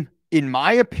came, in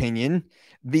my opinion,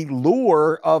 the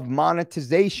lure of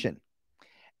monetization.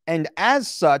 And as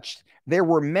such, there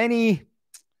were many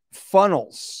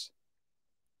funnels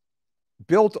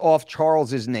built off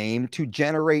Charles's name to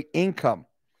generate income.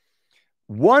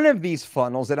 One of these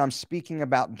funnels that I'm speaking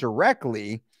about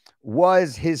directly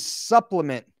was his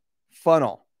supplement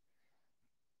funnel.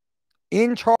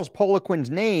 In Charles Poliquin's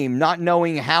name, not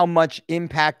knowing how much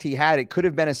impact he had, it could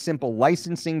have been a simple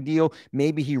licensing deal.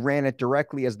 Maybe he ran it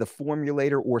directly as the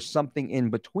formulator or something in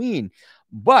between.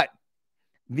 But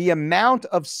the amount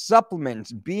of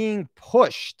supplements being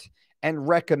pushed and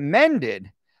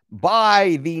recommended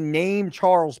by the name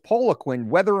Charles Poliquin,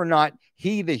 whether or not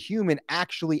he, the human,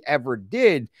 actually ever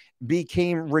did,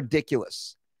 became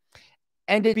ridiculous.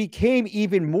 And it became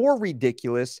even more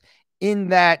ridiculous in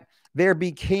that there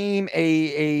became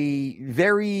a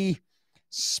very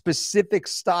specific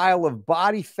style of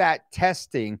body fat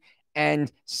testing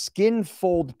and skin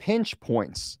fold pinch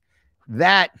points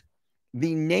that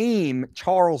the name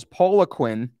Charles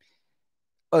Poliquin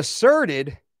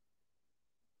asserted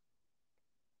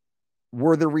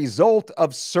were the result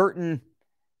of certain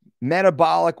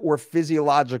metabolic or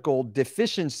physiological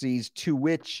deficiencies to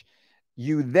which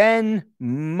you then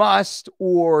must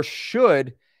or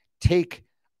should take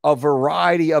a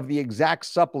variety of the exact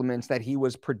supplements that he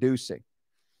was producing.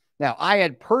 Now, I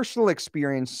had personal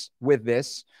experience with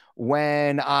this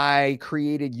when I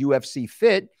created UFC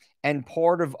Fit, and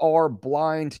part of our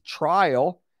blind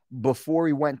trial before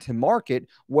we went to market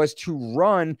was to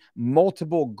run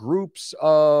multiple groups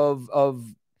of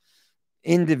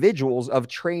individuals, of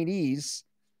trainees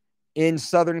in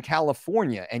Southern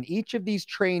California. And each of these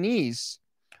trainees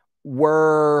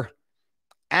were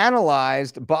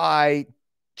analyzed by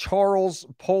Charles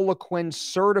Poliquin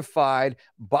certified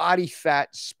body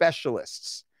fat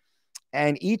specialists.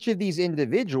 And each of these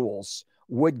individuals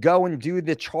would go and do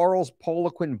the Charles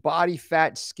Poliquin body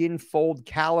fat skin fold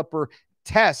caliper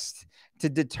test to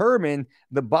determine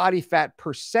the body fat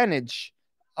percentage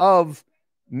of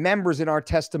members in our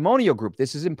testimonial group.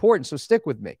 This is important, so stick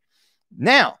with me.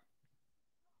 Now,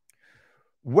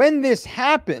 when this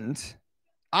happened,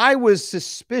 I was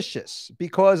suspicious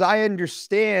because I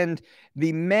understand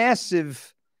the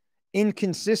massive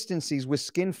inconsistencies with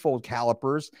skin fold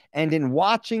calipers, and in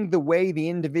watching the way the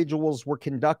individuals were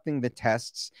conducting the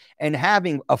tests and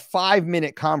having a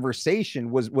 5-minute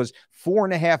conversation was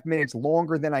 4.5 minutes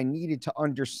longer than I needed to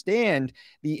understand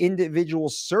the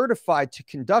individuals certified to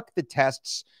conduct the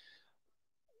tests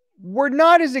were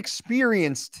not as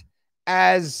experienced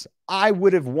as I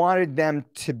would have wanted them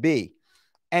to be.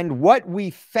 And what we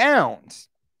found,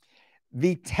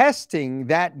 the testing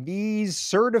that these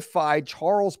certified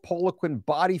Charles Poliquin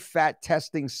body fat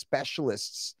testing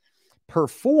specialists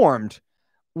performed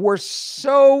were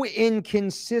so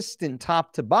inconsistent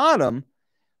top to bottom,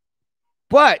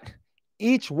 but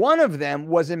each one of them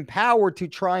was empowered to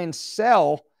try and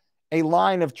sell a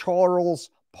line of Charles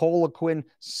Poliquin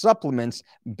supplements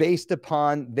based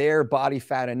upon their body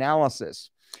fat analysis.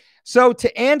 So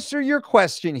to answer your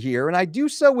question here, and I do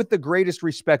so with the greatest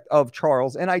respect of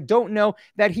Charles, and I don't know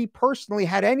that he personally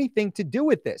had anything to do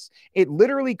with this. It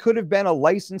literally could have been a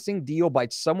licensing deal by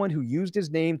someone who used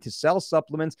his name to sell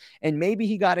supplements, and maybe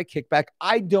he got a kickback.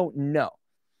 I don't know.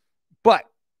 But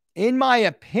in my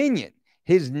opinion,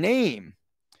 his name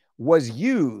was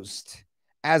used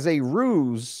as a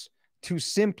ruse to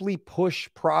simply push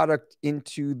product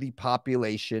into the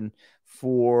population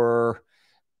for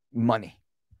money.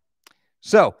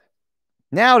 So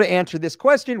now to answer this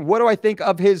question, what do I think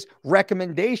of his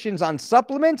recommendations on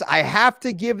supplements? I have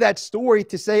to give that story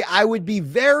to say I would be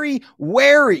very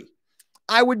wary.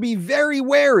 I would be very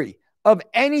wary of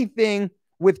anything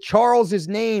with Charles's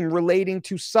name relating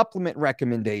to supplement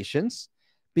recommendations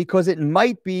because it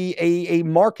might be a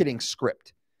marketing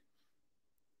script.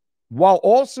 While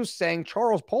also saying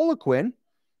Charles Poliquin,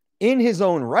 in his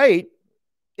own right,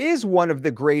 is one of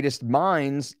the greatest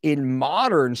minds in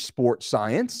modern sports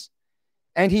science.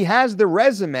 And he has the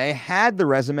resume,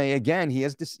 again, he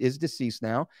is deceased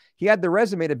now. He had the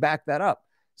resume to back that up.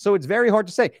 So it's very hard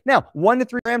to say. Now, 1 to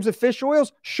 3 grams of fish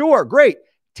oils, sure, great.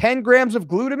 10 grams of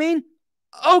glutamine,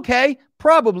 okay,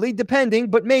 probably,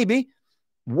 depending, but maybe.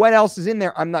 What else is in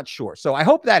there? I'm not sure. So I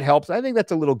hope that helps. I think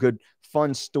that's a little good,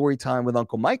 fun story time with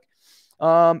Uncle Mike.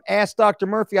 Ask Dr.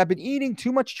 Murphy, I've been eating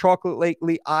too much chocolate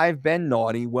lately. I've been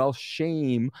naughty. Well,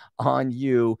 shame on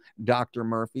you, Dr.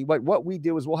 Murphy. But what we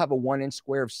do is we'll have a 1-inch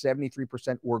square of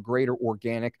 73% or greater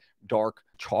organic dark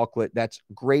chocolate. That's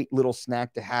a great little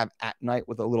snack to have at night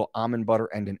with a little almond butter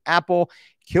and an apple.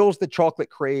 Kills the chocolate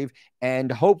crave,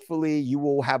 and hopefully you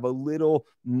will have a little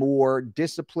more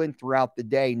discipline throughout the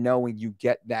day knowing you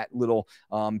get that little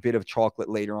bit of chocolate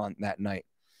later on that night.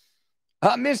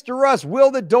 Mr. Russ,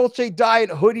 will the Dolce Diet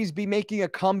hoodies be making a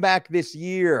comeback this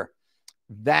year?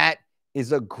 That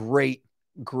is a great,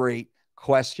 great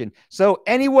question. So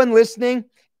anyone listening,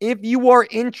 if you are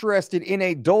interested in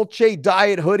a Dolce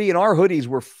Diet hoodie, and our hoodies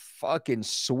were fucking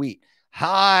sweet.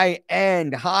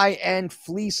 High-end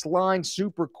fleece line,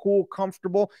 super cool,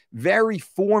 comfortable, very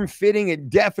form-fitting. It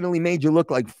definitely made you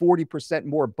look like 40%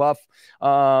 more buff.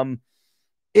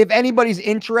 If anybody's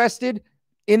interested,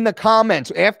 in the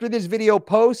comments after this video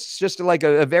posts, just like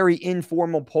a very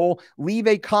informal poll, leave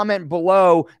a comment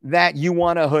below that you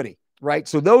want a hoodie, right?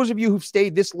 So those of you who've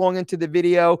stayed this long into the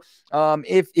video,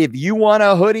 if you want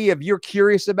a hoodie, if you're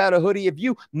curious about a hoodie, if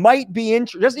you might be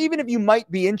interested, just even if you might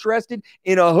be interested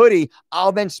in a hoodie,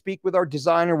 I'll then speak with our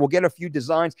designer. We'll get a few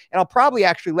designs, and I'll probably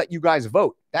actually let you guys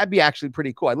vote. That'd be actually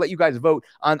pretty cool. I'd let you guys vote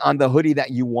on the hoodie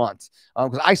that you want.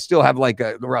 Because I still have I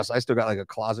still got like a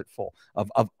closet full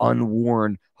of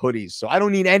unworn hoodies. So I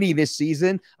don't need any this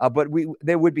season, but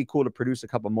they would be cool to produce a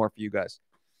couple more for you guys.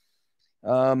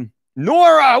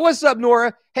 Nora, what's up,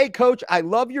 Nora? Hey, coach, I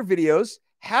love your videos.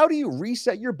 How do you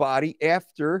reset your body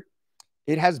after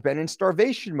it has been in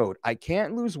starvation mode? I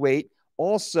can't lose weight.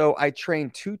 Also, I train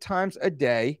 2 times a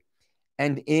day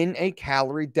and in a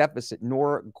calorie deficit.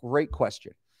 Nora, great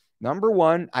question. Number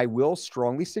one, I will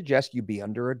strongly suggest you be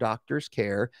under a doctor's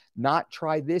care, not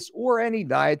try this or any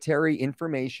dietary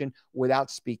information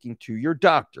without speaking to your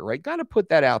doctor, right? Got to put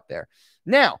that out there.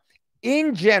 Now,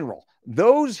 in general,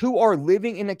 those who are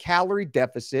living in a calorie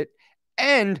deficit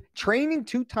and training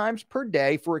 2 times per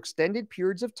day for extended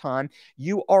periods of time,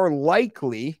 you are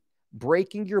likely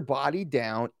breaking your body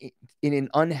down in an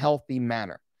unhealthy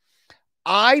manner.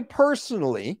 I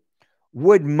personally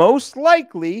would most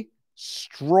likely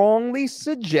strongly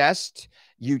suggest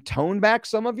you tone back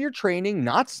some of your training,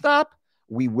 not stop.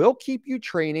 We will keep you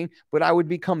training, but I would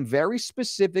become very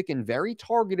specific and very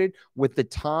targeted with the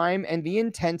time and the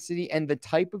intensity and the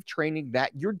type of training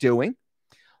that you're doing.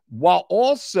 while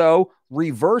also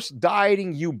reverse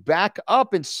dieting you back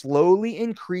up and slowly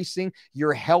increasing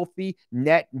your healthy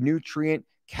net nutrient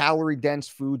calorie dense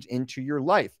foods into your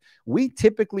life. We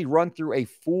typically run through a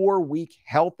 4-week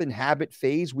health and habit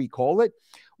phase, we call it,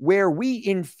 where we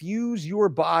infuse your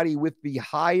body with the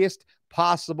highest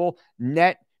possible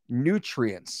net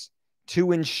nutrients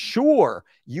to ensure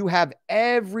you have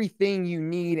everything you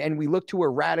need, and we look to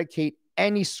eradicate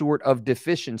any sort of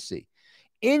deficiency.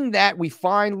 In that, we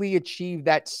finally achieve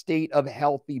that state of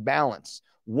healthy balance.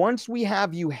 Once we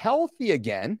have you healthy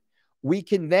again, we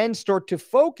can then start to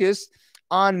focus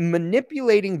on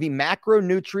manipulating the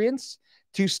macronutrients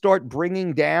to start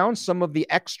bringing down some of the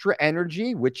extra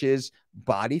energy, which is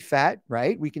body fat,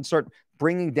 right? We can start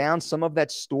bringing down some of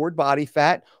that stored body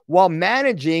fat while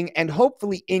managing and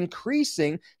hopefully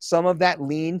increasing some of that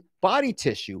lean body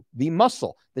tissue, the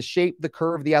muscle, the shape, the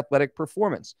curve, the athletic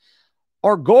performance.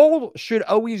 Our goal should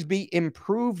always be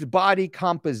improved body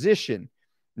composition,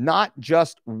 not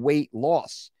just weight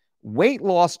loss. Weight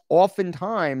loss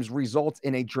oftentimes results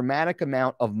in a dramatic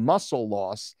amount of muscle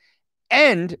loss,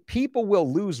 and people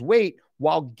will lose weight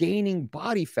while gaining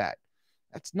body fat.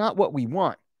 That's not what we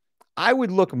want. I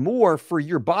would look more for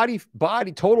your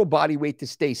total body weight to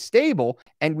stay stable,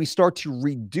 and we start to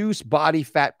reduce body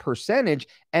fat percentage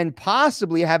and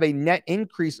possibly have a net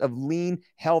increase of lean,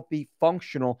 healthy,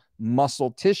 functional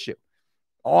muscle tissue.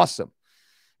 Awesome.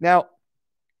 Now,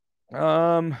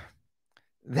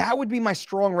 that would be my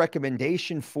strong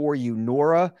recommendation for you,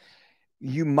 Nora.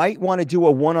 You might want to do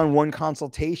a one-on-one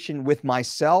consultation with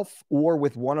myself or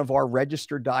with one of our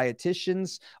registered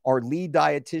dietitians. Our lead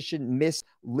dietitian, Miss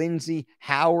Lindsay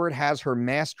Howard, has her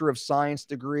Master of Science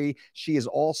degree. She is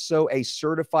also a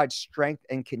certified strength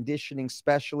and conditioning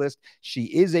specialist. She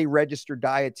is a registered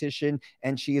dietitian,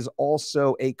 and she is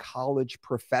also a college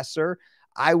professor.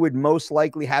 I would most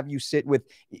likely have you sit with,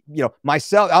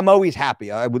 myself. I'm always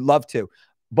happy. I would love to.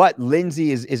 But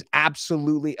Lindsay is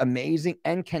absolutely amazing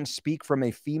and can speak from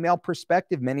a female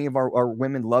perspective. Many of our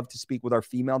women love to speak with our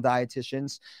female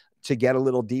dietitians to get a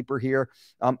little deeper here.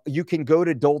 You can go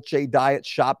to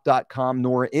dolcedietshop.com,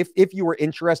 Nora, if you were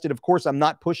interested. Of course, I'm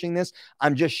not pushing this.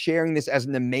 I'm just sharing this as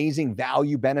an amazing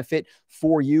value benefit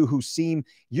for you who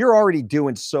you're already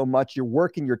doing so much. You're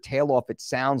working your tail off. It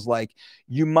sounds like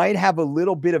you might have a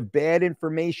little bit of bad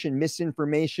information,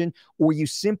 misinformation, or you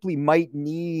simply might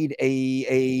need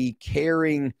a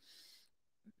caring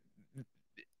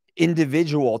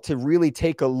individual to really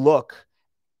take a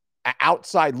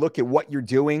outside look at what you're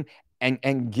doing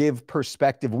and give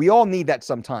perspective. We all need that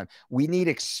sometime. We need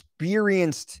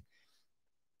experienced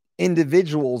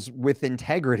individuals with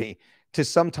integrity to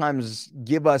sometimes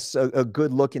give us a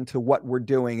good look into what we're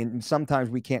doing. And sometimes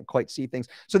we can't quite see things.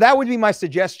 So that would be my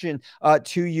suggestion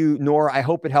to you, Nora. I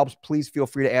hope it helps. Please feel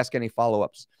free to ask any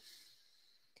follow-ups.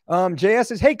 JS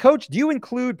says, hey, coach, do you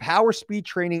include power speed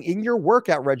training in your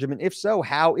workout regimen? If so,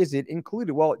 how is it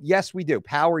included? Well, yes, we do.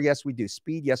 Power, yes, we do.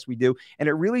 Speed, yes, we do. And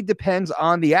it really depends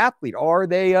on the athlete. Are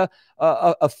they a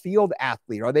field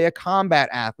athlete? Are they a combat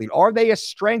athlete? Are they a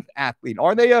strength athlete?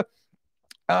 Are they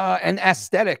an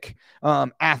aesthetic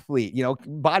athlete,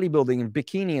 bodybuilding and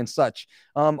bikini and such?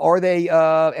 Are they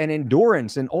an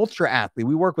endurance and ultra athlete?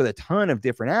 We work with a ton of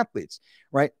different athletes,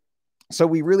 right? So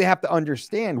we really have to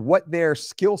understand what their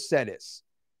skill set is.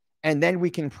 And then we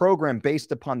can program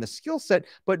based upon the skill set.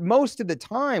 But most of the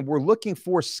time, we're looking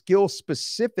for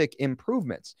skill-specific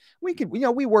improvements. We can,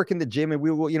 we work in the gym and we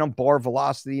will, bar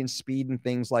velocity and speed and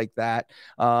things like that.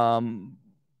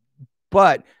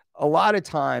 But a lot of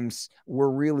times,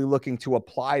 we're really looking to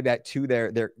apply that to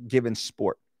their given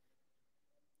sport.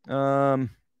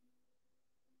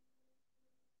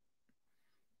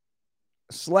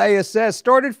 Slaya says,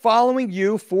 started following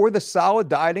you for the solid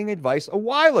dieting advice a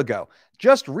while ago.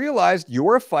 Just realized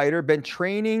you're a fighter, been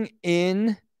training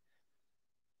in,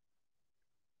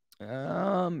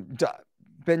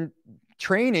 dieting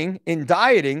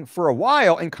for a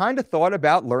while and kind of thought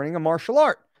about learning a martial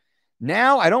art.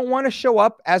 Now I don't want to show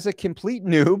up as a complete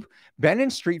noob, been in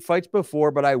street fights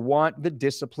before, but I want the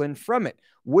discipline from it.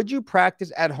 Would you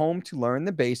practice at home to learn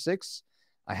the basics?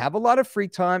 I have a lot of free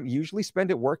time, usually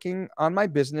spend it working on my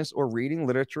business or reading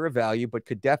literature of value, but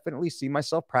could definitely see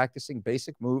myself practicing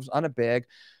basic moves on a bag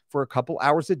for a couple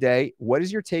hours a day. What is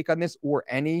your take on this, or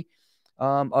any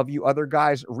of you other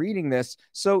guys reading this?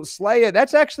 So Slaya,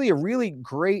 that's actually a really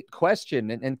great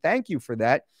question. And thank you for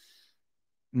that.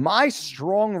 My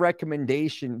strong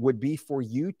recommendation would be for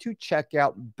you to check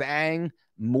out Bang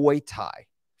Muay Thai.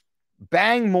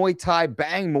 Bang Muay Thai,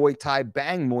 Bang Muay Thai,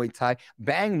 Bang Muay Thai.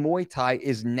 Bang Muay Thai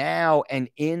is now an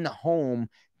in-home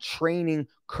training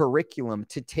curriculum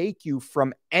to take you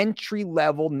from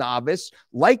entry-level novice,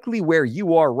 likely where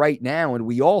you are right now, and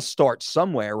we all start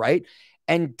somewhere, right?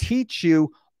 And teach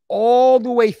you all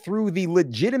the way through the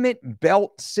legitimate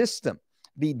belt system,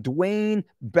 the Dwayne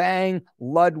Bang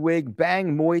Ludwig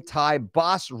Bang Muay Thai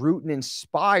Bas Rutten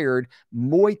inspired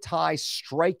Muay Thai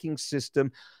striking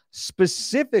system,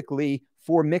 specifically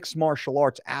for mixed martial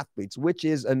arts athletes, which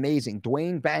is amazing.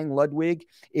 Dwayne Bang Ludwig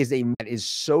is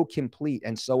so complete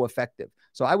and so effective.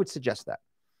 So I would suggest that.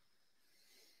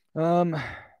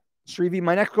 Srivi,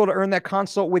 my next goal to earn that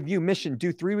consult with you. Mission: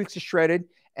 do 3 weeks of shredded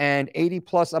and 80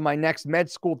 plus on my next med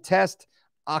school test,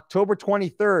 October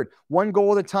 23rd. One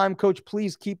goal at a time, coach.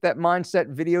 Please keep that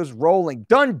mindset videos rolling.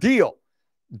 Done deal.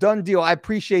 Done deal. I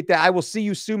appreciate that. I will see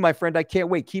you soon, my friend. I can't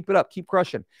wait. Keep it up. Keep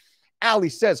crushing. Ali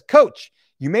says, coach,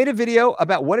 you made a video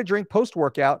about what to drink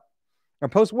post-workout or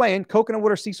post-weigh-in, coconut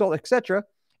water, sea salt, etc.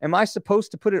 Am I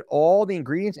supposed to put all the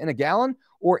ingredients in a gallon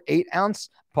or 8-ounce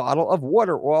bottle of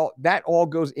water? Well, that all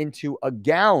goes into a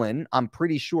gallon, I'm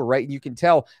pretty sure, right? You can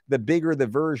tell the bigger the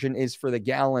version is for the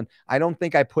gallon. I don't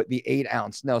think I put the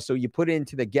 8-ounce. No, so you put it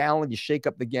into the gallon, you shake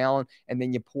up the gallon, and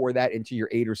then you pour that into your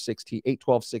 8,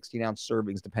 12, 16-ounce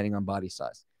servings, depending on body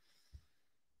size.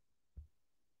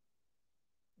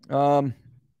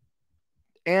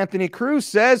 Anthony Cruz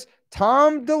says,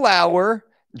 Tom DeLauer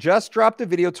just dropped a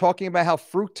video talking about how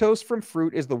fructose from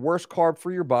fruit is the worst carb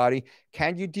for your body.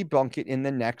 Can you debunk it in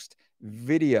the next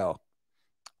video?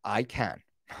 I can.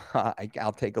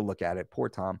 I'll take a look at it. Poor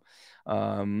Tom.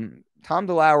 Tom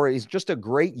DeLauer is just a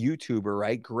great YouTuber,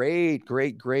 right? Great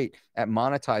at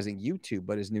monetizing YouTube,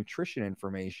 but his nutrition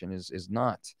information is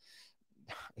not.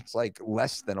 It's like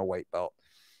less than a white belt.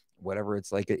 Whatever,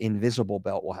 it's like an invisible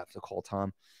belt, we'll have to call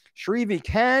Tom. Shrivi,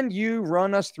 can you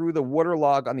run us through the water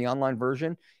log on the online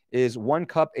version? Is 1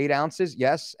 cup, 8 ounces?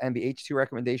 Yes. And the H2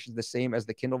 recommendation is the same as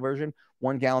the Kindle version,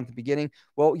 1 gallon at the beginning.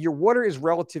 Well, your water is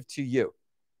relative to you.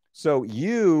 So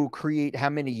you create how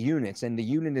many units, and the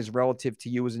unit is relative to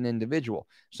you as an individual.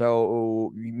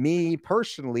 So me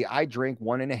personally, I drink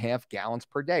 1.5 gallons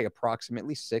per day,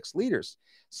 approximately 6 liters.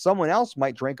 Someone else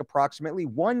might drink approximately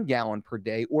 1 gallon per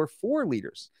day or 4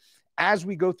 liters. As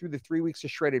we go through the 3 weeks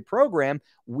of shredded program,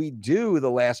 we do the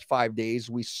last 5 days,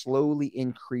 we slowly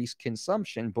increase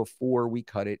consumption before we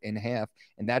cut it in half.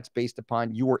 And that's based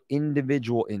upon your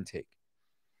individual intake.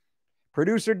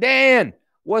 Producer Dan,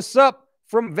 what's up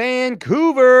from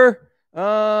Vancouver?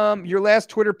 Your last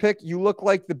Twitter pic, you look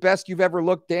like the best you've ever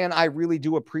looked, Dan. I really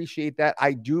do appreciate that.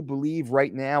 I do believe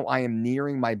right now I am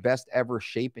nearing my best ever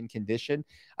shape and condition.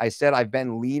 I said I've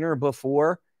been leaner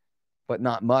before, but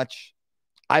not much.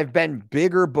 I've been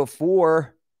bigger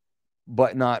before,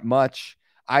 but not much.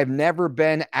 I've never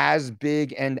been as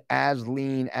big and as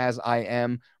lean as I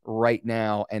am right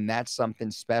now, and that's something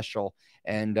special.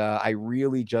 And I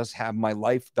really just have my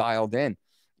life dialed in.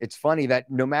 It's funny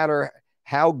that no matter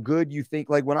how good you think,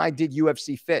 like when I did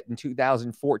UFC Fit in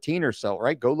 2014 or so,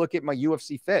 right? Go look at my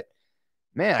UFC Fit.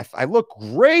 Man, I look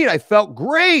great. I felt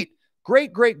great.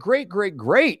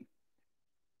 Great.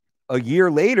 A year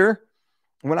later,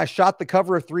 when I shot the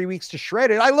cover of 3 weeks to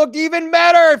Shredded, I looked even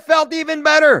better. It felt even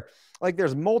better. Like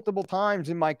there's multiple times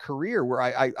in my career where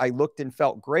I looked and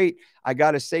felt great. I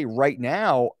got to say right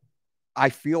now, I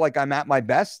feel like I'm at my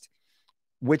best,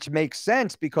 which makes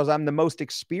sense because I'm the most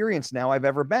experienced now I've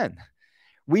ever been.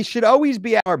 We should always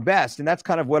be at our best. And that's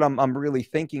kind of what I'm really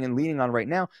thinking and leaning on right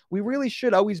now. We really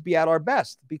should always be at our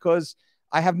best because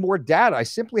I have more data. I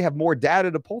simply have more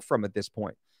data to pull from at this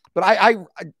point. But I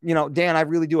you know, Dan, I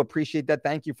really do appreciate that.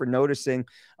 Thank you for noticing.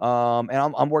 And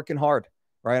I'm working hard,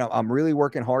 right? I'm really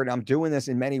working hard. I'm doing this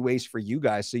in many ways for you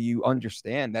guys. So you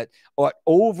understand that at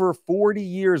over 40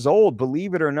 years old,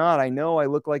 believe it or not, I know I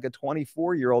look like a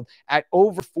 24-year-old. At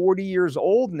over 40 years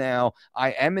old now,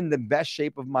 I am in the best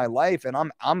shape of my life, and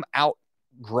I'm out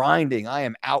grinding. I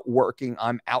am out working.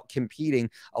 I'm out competing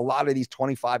a lot of these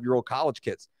 25-year-old college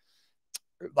kids.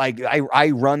 Like I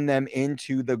run them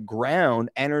into the ground,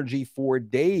 energy for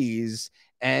days,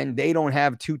 and they don't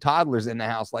have 2 toddlers in the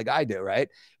house like I do, right?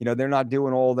 You know, they're not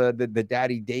doing all the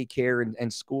daddy daycare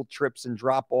and school trips and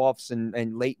drop-offs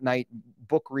and late night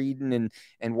book reading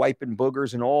and wiping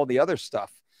boogers and all the other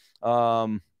stuff.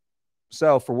 So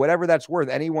for whatever that's worth,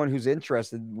 anyone who's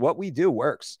interested, what we do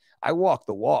works. I walk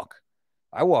the walk.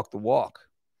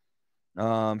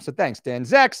 So thanks, Dan.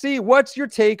 Zach C., what's your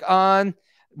take on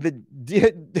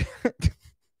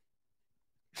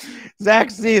Zach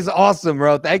C is awesome,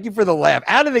 bro. Thank you for the laugh.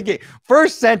 Out of the gate.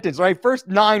 First sentence, right? First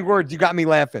 9 words, you got me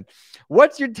laughing.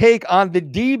 What's your take on the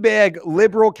D-bag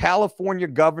liberal California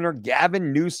Governor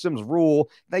Gavin Newsom's rule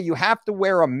that you have to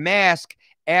wear a mask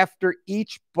after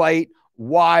each bite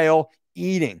while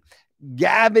eating.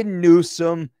 Gavin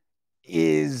Newsom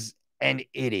is an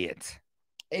idiot.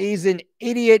 He's an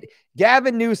idiot.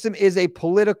 Gavin Newsom is a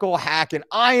political hack, and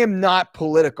I am not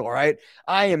political, right?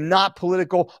 I am not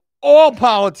political. All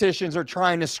politicians are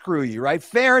trying to screw you, right?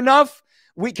 Fair enough.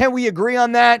 Can we agree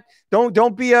on that?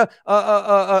 Don't be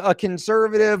a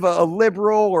conservative, a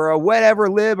liberal, or a whatever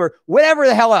lib, or whatever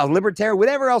the hell else, libertarian,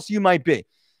 whatever else you might be.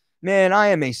 Man, I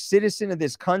am a citizen of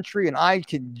this country, and I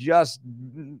can just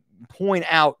point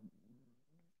out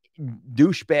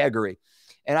douchebaggery.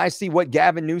 And I see what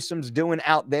Gavin Newsom's doing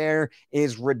out there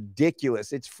is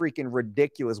ridiculous. It's freaking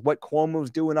ridiculous. What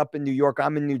Cuomo's doing up in New York.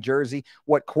 I'm in New Jersey.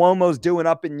 What Cuomo's doing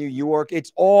up in New York.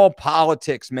 It's all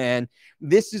politics, man.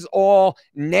 This is all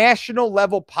national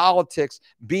level politics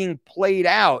being played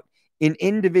out in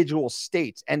individual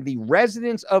states. And the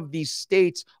residents of these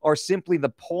states are simply the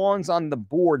pawns on the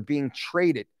board being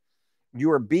traded. You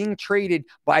are being traded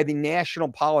by the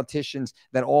national politicians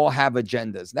that all have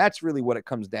agendas. That's really what it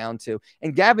comes down to.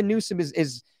 And Gavin Newsom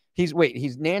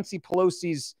he's Nancy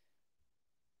Pelosi's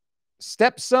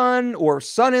stepson or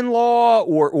son-in-law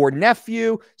or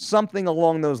nephew, something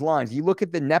along those lines. You look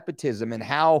at the nepotism and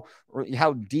how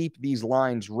deep these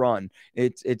lines run.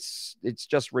 It's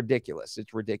just ridiculous.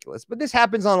 It's ridiculous. But this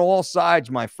happens on all sides,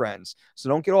 my friends. So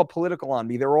don't get all political on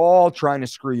me. They're all trying to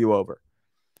screw you over.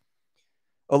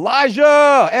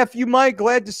 Elijah, F you, Mike.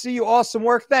 Glad to see you. Awesome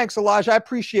work. Thanks, Elijah. I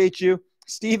appreciate you.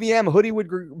 Stevie M, hoodie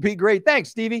would be great. Thanks,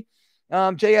 Stevie.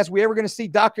 JS, we ever going to see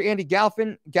Dr. Andy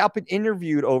Galpin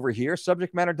interviewed over here?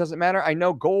 Subject matter doesn't matter. I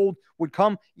know gold would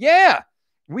come. Yeah.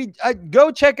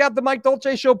 Go check out the Mike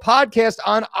Dolce Show podcast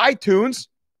on iTunes.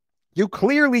 You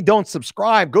clearly don't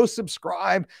subscribe. Go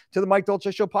subscribe to the Mike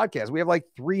Dolce Show podcast. We have like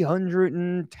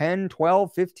 310,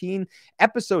 12, 15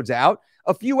 episodes out.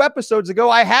 A few episodes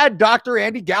ago, I had Dr.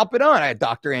 Andy Galpin on. I had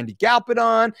Dr. Andy Galpin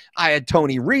on. I had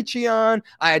Tony Ricci on.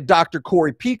 I had Dr.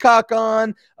 Corey Peacock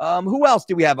on. Who else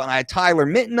do we have on? I had Tyler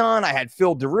Minton on. I had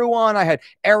Phil DeRue on. I had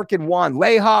Eric and Juan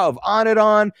Leja of On It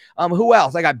on. Who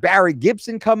else? I got Barry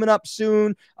Gibson coming up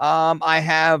soon. I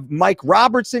have Mike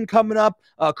Robertson coming up,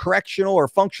 correctional or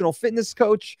functional fitness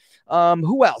coach.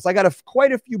 Who else? I got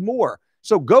quite a few more.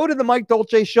 So go to the Mike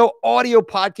Dolce Show audio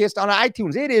podcast on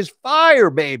iTunes. It is fire,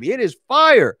 baby. It is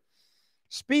fire.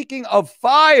 Speaking of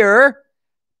fire,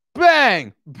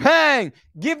 bang, bang.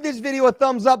 Give this video a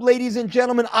thumbs up, ladies and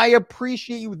gentlemen. I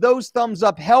appreciate you. Those thumbs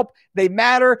up help. They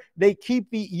matter. They keep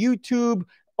the YouTube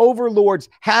overlords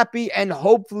happy, and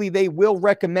hopefully they will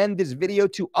recommend this video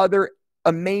to other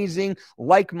amazing,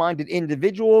 like-minded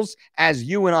individuals as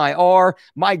you and I are.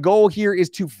 My goal here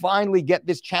is to finally get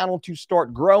this channel to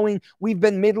start growing. We've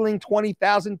been middling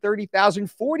 20,000, 30,000,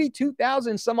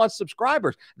 42,000 some odd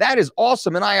subscribers. That is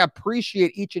awesome, and I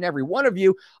appreciate each and every one of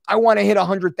you. I want to hit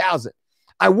 100,000.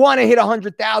 I want to hit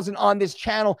 100,000 on this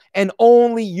channel, and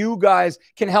only you guys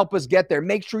can help us get there.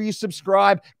 Make sure you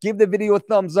subscribe, give the video a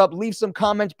thumbs up, leave some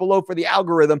comments below for the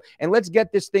algorithm, and let's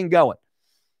get this thing going.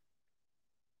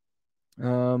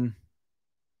 A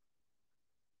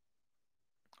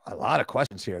lot of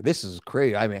questions here. This is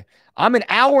crazy. I mean, I'm an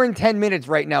hour and 10 minutes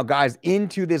right now, guys,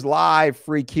 into this live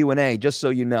free Q&A, just so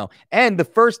you know. And the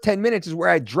first 10 minutes is where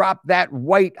I drop that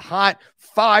white hot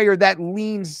fire, that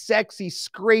lean, sexy,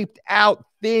 scraped out,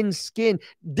 thin skin,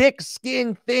 dick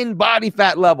skin, thin body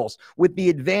fat levels with the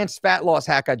advanced fat loss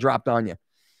hack I dropped on you.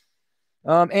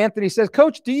 Anthony says,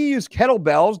 Coach, do you use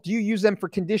kettlebells? Do you use them for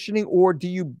conditioning, or do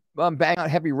you bang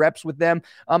out heavy reps with them?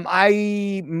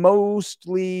 I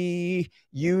mostly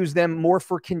use them more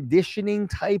for conditioning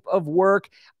type of work.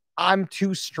 I'm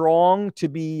too strong, to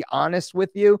be honest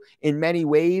with you, in many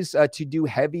ways to do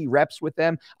heavy reps with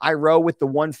them. I row with the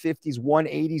 150s,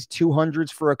 180s,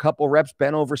 200s for a couple reps,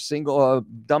 bent over single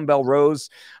dumbbell rows.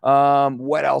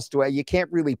 What else do you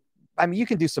can't really, I mean, you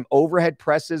can do some overhead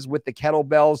presses with the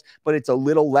kettlebells, but it's a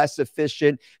little less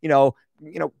efficient. You know,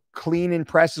 clean and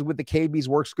presses with the KBs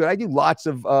works good. I do lots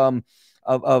of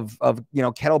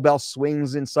kettlebell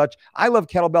swings and such. I love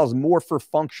kettlebells more for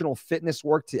functional fitness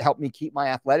work to help me keep my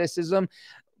athleticism.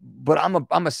 But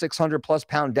I'm a 600 plus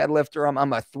pound deadlifter.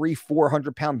 I'm a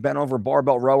 400 pound bent over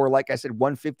barbell rower. Like I said,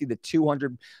 150 to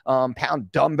 200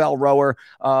 pound dumbbell rower.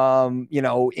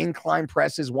 Incline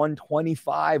presses,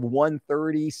 125,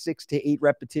 130, 6 to 8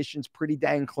 repetitions, pretty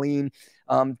dang clean.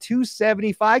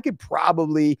 275, I could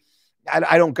probably,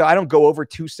 I don't go over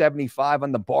 275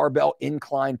 on the barbell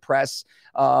incline press.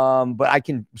 But I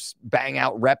can bang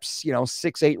out reps,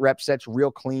 6, 8 rep sets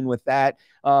real clean with that.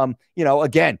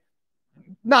 Again,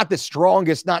 not the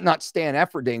strongest, not stand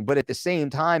efforting, but at the same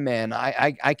time, man,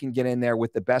 I can get in there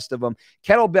with the best of them.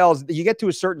 Kettlebells, you get to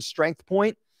a certain strength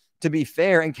point, to be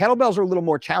fair, and kettlebells are a little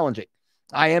more challenging.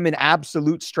 I am an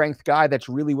absolute strength guy. That's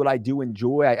really what I do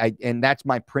enjoy. And that's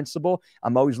my principle.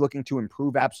 I'm always looking to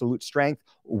improve absolute strength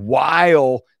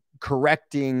while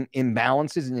correcting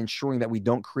imbalances and ensuring that we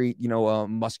don't create,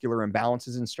 muscular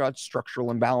imbalances and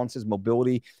structural imbalances,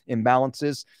 mobility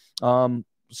imbalances.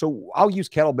 So I'll use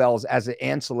kettlebells as an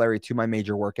ancillary to my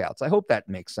major workouts. I hope that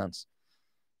makes sense.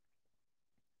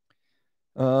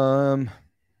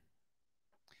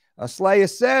 Slaya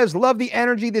says, love the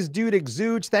energy this dude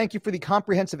exudes. Thank you for the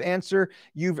comprehensive answer.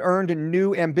 You've earned a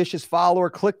new ambitious follower.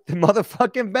 Click the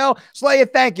motherfucking bell.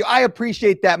 Slaya, thank you. I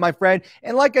appreciate that, my friend.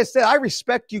 And like I said, I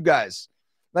respect you guys.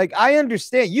 Like, I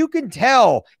understand. You can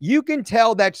tell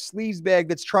that sleazebag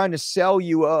that's trying to sell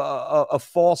you a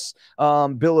false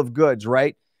bill of goods,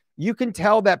 right? You can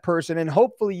tell that person, and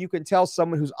hopefully you can tell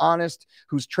someone who's honest,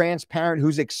 who's transparent,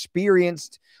 who's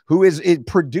experienced, it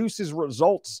produces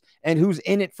results, and who's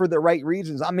in it for the right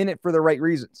reasons. I'm in it for the right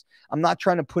reasons. I'm not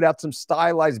trying to put out some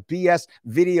stylized BS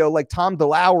video like Tom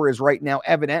DeLauer is right now,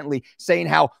 evidently saying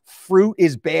how fruit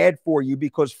is bad for you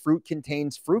because fruit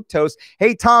contains fructose.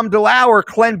 Hey, Tom DeLauer,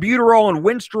 clenbuterol and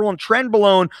winstrol and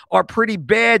trenbolone are pretty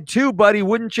bad too, buddy.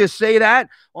 Wouldn't you say that?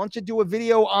 Why don't you do a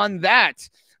video on that?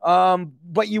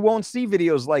 But you won't see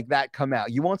videos like that come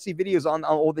out. You won't see videos on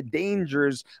all the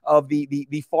dangers of the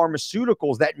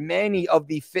pharmaceuticals that many of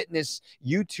the fitness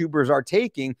YouTubers are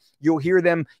taking. You'll hear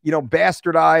them,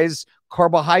 bastardize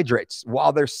carbohydrates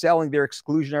while they're selling their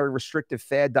exclusionary restrictive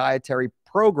fad dietary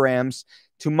programs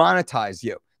to monetize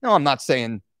you. No, I'm not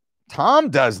saying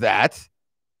Tom does that,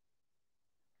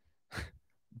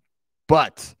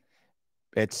 but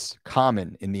it's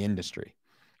common in the industry.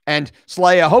 And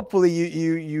Slaya, hopefully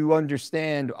you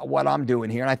understand what I'm doing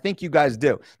here. And I think you guys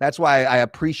do. That's why I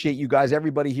appreciate you guys,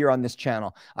 everybody here on this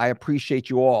channel. I appreciate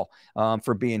you all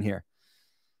for being here.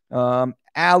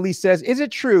 Ali says, is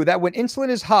it true that when insulin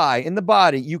is high in the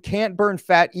body, you can't burn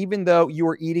fat even though you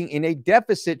are eating in a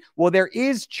deficit? Well, there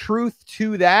is truth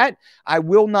to that. I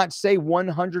will not say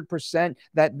 100%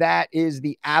 that is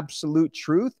the absolute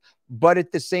truth. But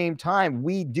at the same time,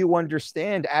 we do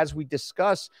understand, as we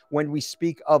discuss when we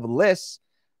speak of LISS,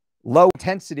 low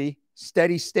intensity,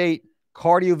 steady state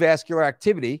cardiovascular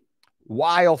activity,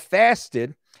 while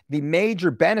fasted, the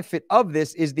major benefit of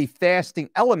this is the fasting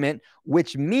element,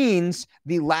 which means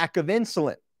the lack of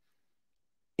insulin.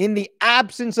 In the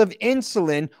absence of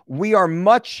insulin, we are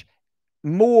much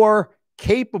more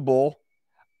capable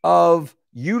of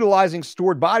utilizing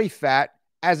stored body fat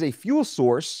as a fuel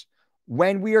source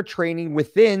when we are training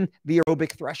within the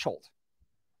aerobic threshold.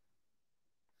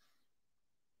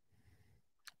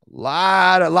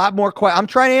 A lot more questions. I'm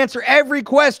trying to answer every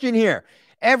question here.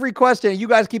 Every question. You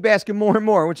guys keep asking more and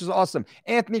more, which is awesome.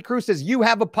 Anthony Cruz says, you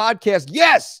have a podcast.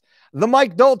 Yes, The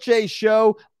Mike Dolce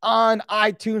Show on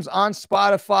iTunes, on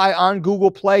Spotify, on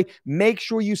Google Play. Make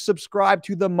sure you subscribe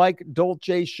to The Mike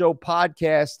Dolce Show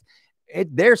podcast.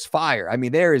 There's fire. I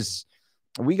mean,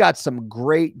 we got some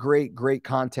great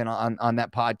content on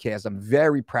that podcast. I'm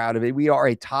very proud of it. We are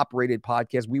a top-rated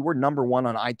podcast. We were #1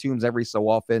 on iTunes every so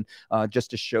often,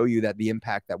 just to show you that the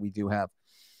impact that we do have.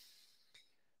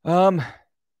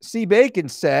 C. Bacon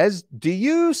says, do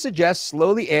you suggest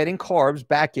slowly adding carbs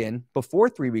back in before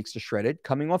 3 weeks to shredded,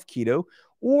 coming off keto,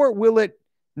 or will it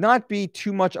not be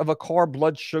too much of a carb,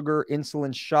 blood sugar,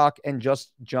 insulin shock and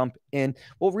just jump in?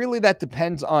 Well, really, that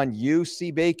depends on you,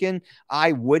 C. Bacon.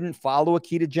 I wouldn't follow a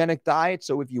ketogenic diet.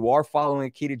 So if you are following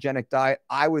a ketogenic diet,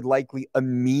 I would likely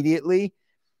immediately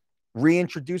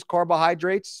reintroduce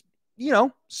carbohydrates,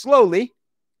 slowly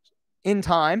in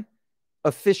time.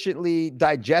 Efficiently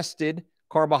digested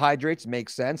carbohydrates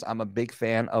makes sense. I'm a big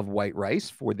fan of white rice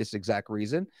for this exact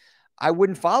reason. I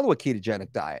wouldn't follow a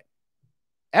ketogenic diet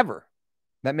ever.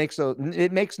 It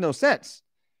makes no sense.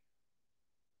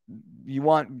 You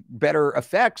want better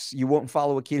effects, you won't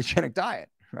follow a ketogenic diet,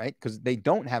 right? Because they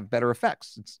don't have better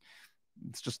effects.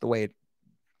 It's just the way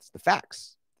it's the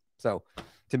facts. So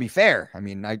to be fair, I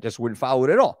mean, I just wouldn't follow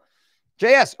it at all.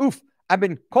 JS, oof. I've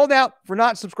been called out for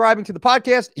not subscribing to the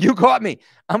podcast. You caught me.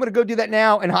 I'm going to go do that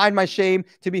now and hide my shame.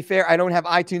 To be fair, I don't have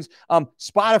iTunes.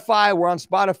 Spotify, we're on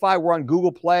Spotify. We're on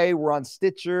Google Play. We're on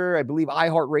Stitcher. I believe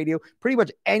iHeartRadio. Pretty much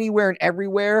anywhere and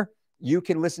everywhere you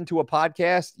can listen to a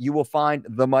podcast, you will find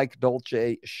The Mike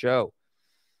Dolce Show.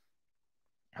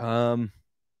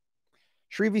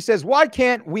 Shrivi says, why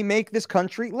can't we make this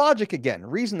country logic again,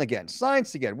 reason again,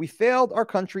 science again? We failed our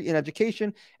country in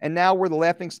education, and now we're the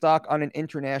laughingstock on an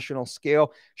international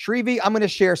scale. Shrivi, I'm going to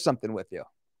share something with you.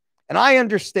 And I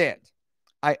understand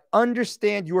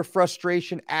your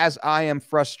frustration as I am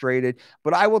frustrated,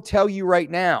 but I will tell you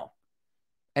right now,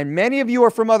 and many of you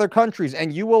are from other countries,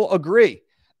 and you will agree,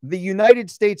 The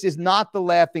United States is not the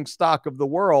laughing stock of the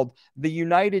world. The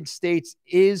United States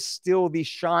is still the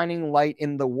shining light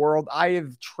in the world. I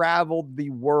have traveled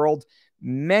the world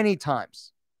many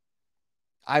times.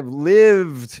 I've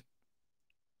lived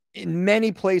in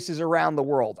many places around the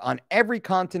world, on every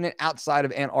continent outside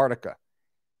of Antarctica.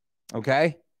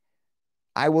 Okay?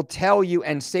 I will tell you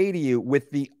and say to you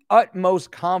with the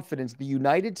utmost confidence, the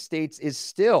United States is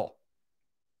still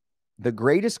the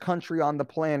greatest country on the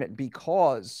planet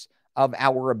because of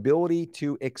our ability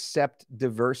to accept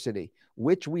diversity,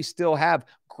 which we still have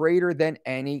greater than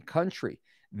any country.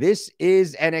 This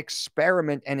is an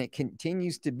experiment, and it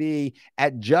continues to be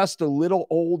at just a little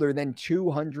older than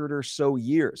 200 or so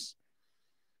years.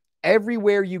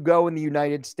 Everywhere you go in the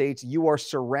United States, you are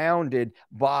surrounded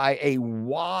by a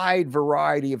wide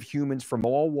variety of humans from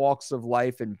all walks of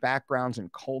life and backgrounds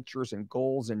and cultures and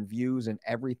goals and views and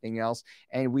everything else.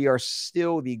 And we are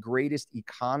still the greatest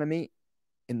economy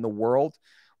in the world.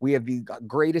 We have the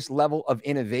greatest level of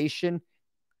innovation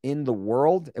in the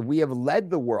world, and we have led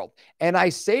the world. And I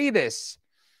say this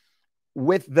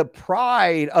with the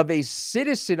pride of a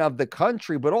citizen of the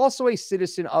country, but also a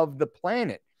citizen of the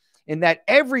planet, in that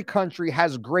every country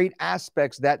has great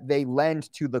aspects that they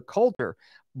lend to the culture,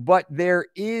 but there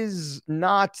is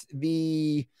not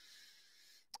the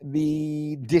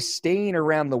disdain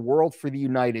around the world for the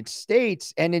United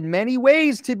States. And in many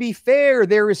ways, to be fair,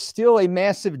 there is still a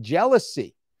massive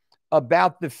jealousy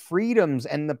about the freedoms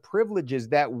and the privileges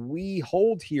that we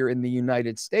hold here in the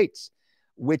United States,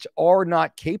 which are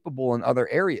not capable in other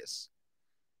areas.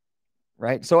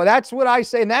 Right? So that's what I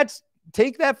say. And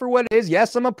take that for what it is.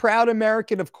 Yes, I'm a proud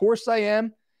American. Of course I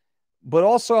am. But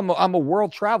also I'm a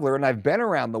world traveler, and I've been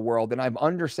around the world, and I've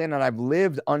understand, and I've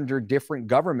lived under different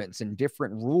governments and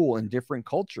different rule and different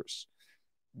cultures.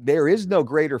 There is no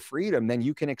greater freedom than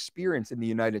you can experience in the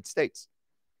United States.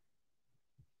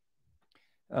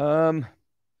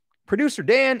 Producer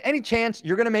Dan, any chance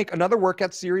you're going to make another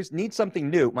workout series? Need something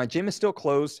new. My gym is still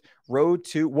closed. Road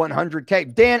to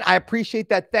 100K. Dan, I appreciate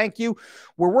that. Thank you.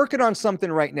 We're working on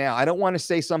something right now. I don't want to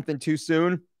say something too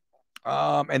soon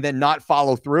and then not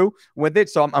follow through with it.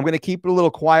 So I'm going to keep it a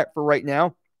little quiet for right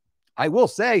now. I will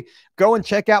say, go and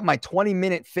check out my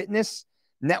 20-minute fitness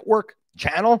network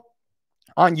channel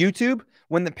on YouTube.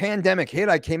 When the pandemic hit,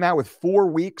 I came out with 4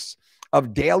 weeks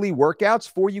of daily workouts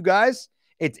for you guys.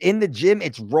 It's in the gym.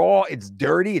 It's raw. It's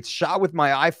dirty. It's shot with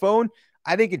my iPhone.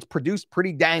 I think it's produced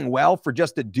pretty dang well for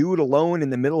just a dude alone in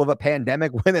the middle of a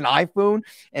pandemic with an iPhone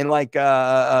and like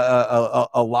a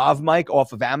lav mic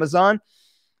off of Amazon.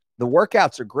 The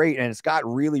workouts are great, and it's got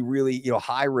really, really,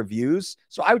 high reviews.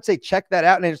 So I would say check that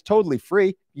out, and it's totally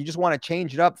free. You just want to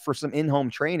change it up for some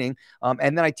in-home training,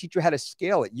 and then I teach you how to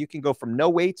scale it. You can go from no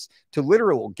weights to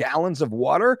literal gallons of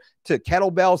water to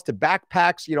kettlebells to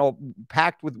backpacks,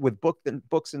 packed with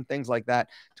books and things like that,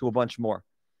 to a bunch more.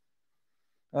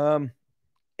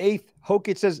 Eighth,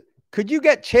 Hokit says, could you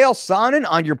get Chael Sonnen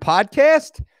on your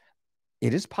podcast?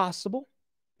 It is possible.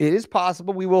 It is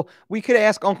possible. We could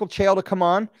ask Uncle Chael to come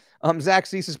on. Zach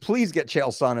C says, please get Chael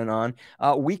Sonnen on.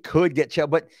 We could get Chael,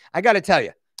 but I got to tell you,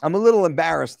 I'm a little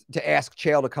embarrassed to ask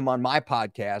Chael to come on my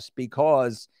podcast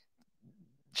because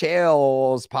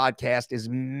Chael's podcast is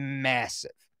massive,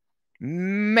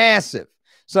 massive.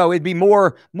 So it'd be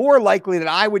more likely that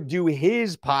I would do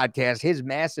his podcast, his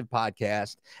massive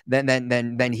podcast,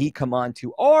 than he come on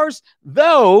to ours,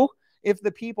 though. If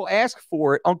the people ask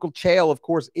for it, Uncle Chael, of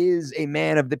course, is a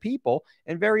man of the people,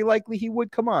 and very likely he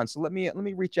would come on. So let me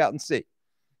reach out and see.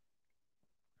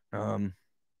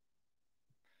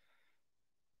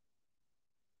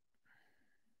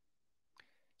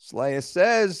 Slaya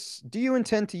says, do you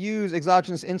intend to use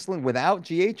exogenous insulin without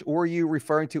GH, or are you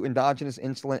referring to endogenous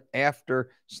insulin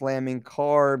after slamming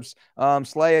carbs?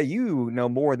 Slaya, you know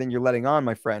more than you're letting on,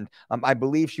 my friend. I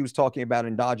believe she was talking about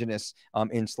endogenous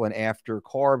insulin after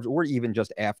carbs, or even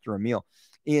just after a meal.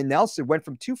 Ian Nelson went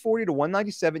from 240 to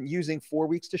 197 using 4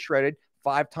 weeks to shredded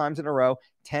 5 times in a row,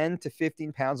 10 to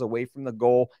 15 pounds away from the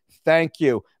goal. Thank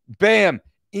you. Bam.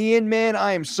 Ian, man,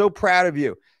 I am so proud of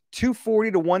you.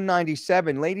 240 to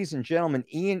 197. Ladies and gentlemen,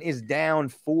 Ian is down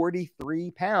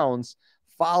 43 pounds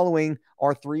following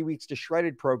our 3 weeks to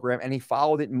shredded program, and he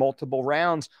followed it in multiple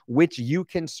rounds, which you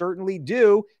can certainly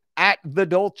do at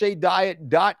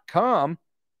thedolcediet.com.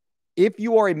 If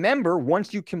you are a member,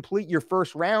 once you complete your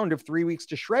first round of 3 weeks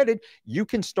to shredded, you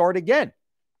can start again.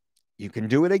 You can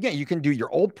do it again. You can do your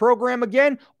old program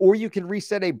again, or you can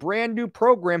reset a brand new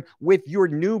program with your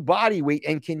new body weight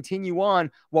and continue on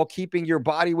while keeping your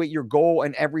body weight, your goal,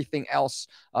 and everything else,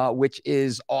 which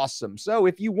is awesome. So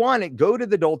if you want it, go to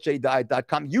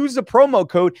thedolcediet.com. Use the promo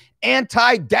code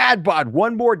anti-dadbod.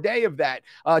 One more day of that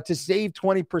to save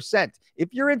 20%.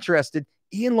 If you're interested,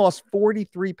 Ian lost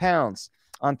 43 pounds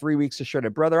on 3 weeks of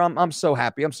shredded. Brother, I'm so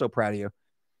happy. I'm so proud of you.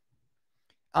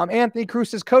 Anthony Cruz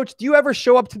says, Coach, do you ever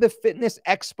show up to the fitness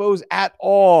expos at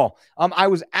all? I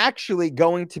was actually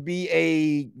going to be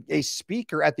a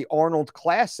speaker at the Arnold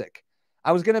Classic.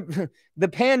 I was going to, the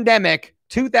pandemic,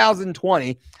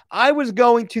 2020, I was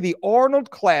going to the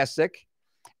Arnold Classic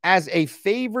as a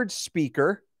favored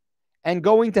speaker and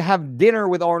going to have dinner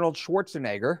with Arnold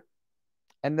Schwarzenegger,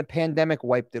 and the pandemic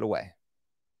wiped it away.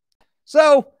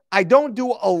 So I don't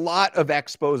do a lot of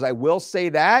expos, I will say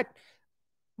that.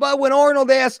 But when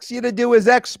Arnold asks you to do his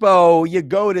expo, you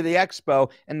go to the expo,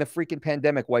 and the freaking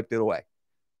pandemic wiped it away.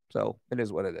 So it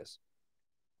is what it is.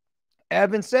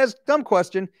 Evan says, dumb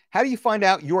question. How do you find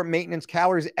out your maintenance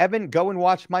calories? Evan, go and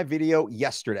watch my video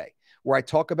yesterday where I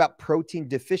talk about protein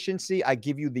deficiency. I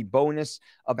give you the bonus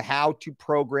of how to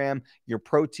program your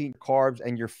protein, carbs,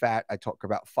 and your fat. I talk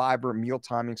about fiber, meal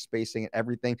timing, spacing, and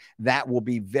everything. That will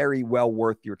be very well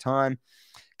worth your time.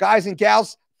 Guys and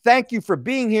gals, thank you for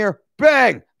being here.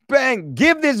 Bang! Bang,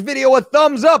 give this video a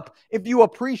thumbs up if you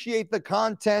appreciate the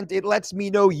content. It lets me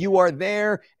know you are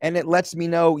there, and it lets me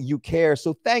know you care.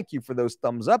 So thank you for those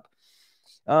thumbs up.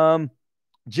 Jim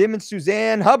and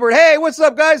Suzanne Hubbard. Hey, what's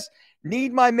up, guys?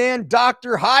 Need my man,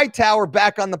 Dr. Hightower,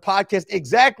 back on the podcast.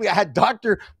 Exactly. I had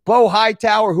Dr. Bo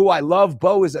Hightower, who I love.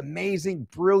 Bo is amazing,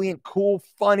 brilliant, cool,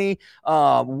 funny,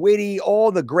 witty,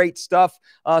 all the great stuff.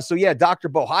 So yeah, Dr.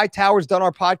 Bo Hightower's done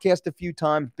our podcast a few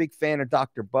times. Big fan of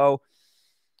Dr. Bo.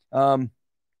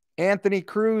 Anthony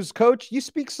Cruz, Coach, you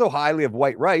speak so highly of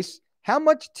white rice. How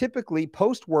much typically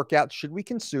post-workout should we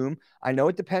consume? I know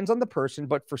it depends on the person,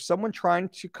 but for someone trying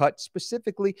to cut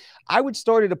specifically, I would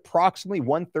start at approximately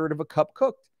 1/3 of a cup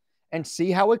cooked and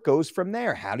see how it goes from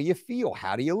there. How do you feel?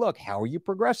 How do you look? How are you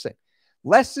progressing?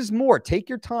 Less is more. Take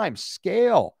your time,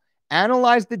 scale,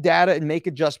 analyze the data, and make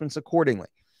adjustments accordingly.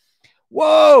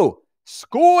 Whoa!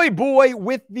 Scoy Boy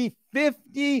with the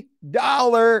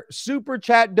 $50 super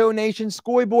chat donation.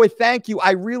 Scoy Boy, thank you.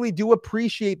 I really do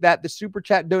appreciate that. The super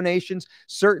chat donations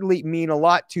certainly mean a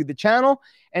lot to the channel.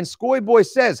 And Scoy Boy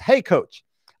says, hey, Coach,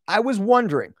 I was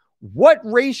wondering, what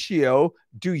ratio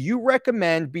do you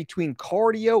recommend between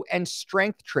cardio and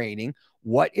strength training?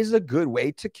 What is a good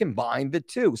way to combine the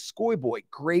two? Scoy Boy,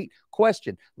 great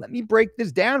question. Let me break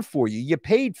this down for you. You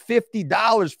paid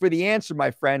 $50 for the answer, my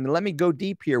friend, and let me go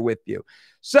deep here with you.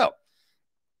 So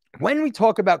when we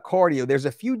talk about cardio, there's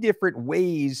a few different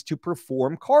ways to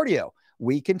perform cardio.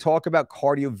 We can talk about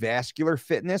cardiovascular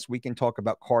fitness. We can talk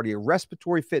about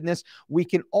cardiorespiratory fitness. We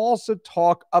can also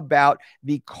talk about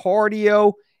the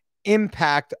cardio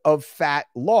impact of fat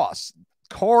loss.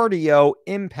 Cardio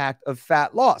impact of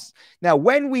fat loss. Now,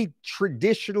 when we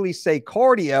traditionally say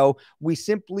cardio, we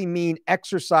simply mean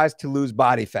exercise to lose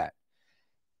body fat.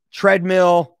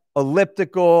 Treadmill,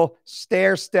 elliptical,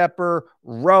 stair stepper,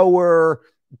 rower,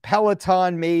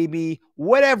 Peloton, maybe,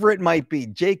 whatever it might be,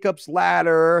 Jacob's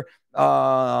ladder,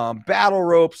 battle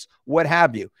ropes, what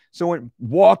have you. So when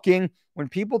walking, when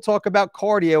people talk about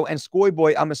cardio and Scoy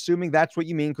Boy, I'm assuming that's what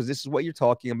you mean because this is what you're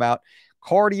talking about.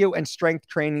 Cardio and strength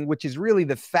training, which is really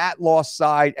the fat loss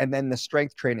side and then the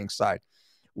strength training side.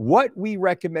 What we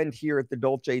recommend here at the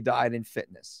Dolce Diet and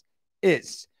Fitness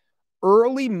is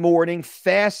early morning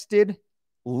fasted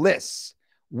lists,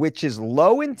 which is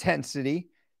low intensity,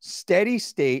 steady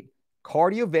state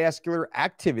cardiovascular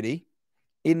activity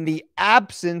in the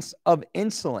absence of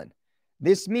insulin.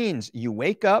 This means you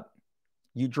wake up,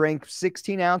 you drink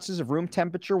 16 ounces of room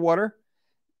temperature water,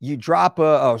 you drop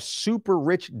a super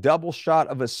rich double shot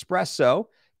of espresso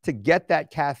to get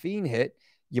that caffeine hit.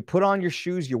 You put on your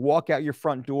shoes, you walk out your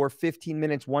front door, 15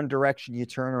 minutes, one direction, you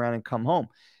turn around and come home.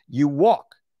 You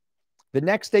walk. The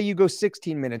next day you go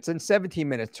 16 minutes and 17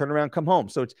 minutes, turn around, come home.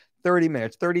 So it's 30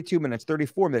 minutes, 32 minutes,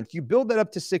 34 minutes. You build that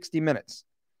up to 60 minutes.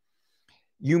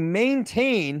 You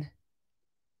maintain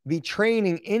the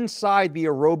training inside the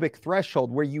aerobic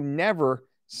threshold where you never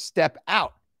step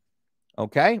out.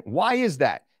 Okay? Why is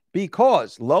that?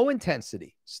 Because low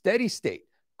intensity, steady state,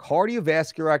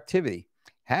 cardiovascular activity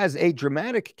has a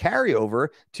dramatic carryover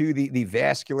to the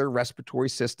vascular respiratory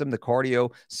system, the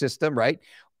cardio system, right?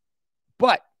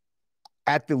 But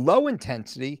at the low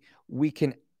intensity, we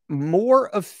can more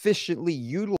efficiently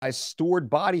utilize stored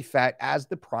body fat as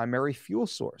the primary fuel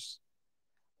source.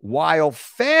 While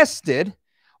fasted,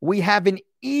 we have an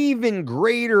even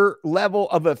greater level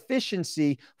of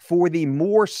efficiency for the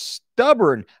more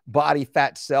stubborn body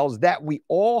fat cells that we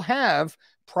all have,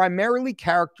 primarily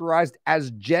characterized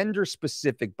as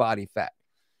gender-specific body fat.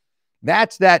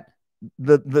 That's the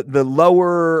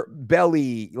lower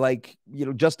belly, like,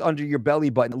 just under your belly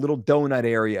button, a little donut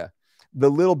area, the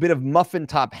little bit of muffin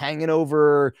top hanging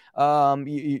over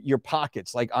your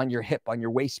pockets, like on your hip, on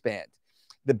your waistband,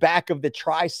 the back of the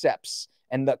triceps,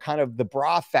 and the kind of the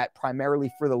bra fat,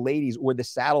 primarily for the ladies, or the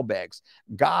saddlebags.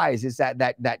 Guys, is that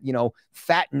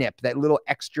fat nip, that little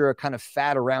extra kind of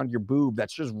fat around your boob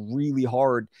that's just really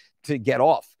hard to get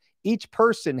off. Each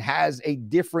person has a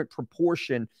different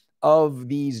proportion of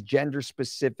these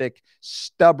gender-specific,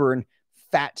 stubborn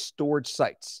fat storage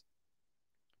sites.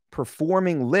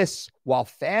 Performing lists while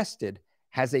fasted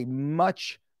has a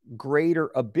much greater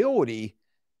ability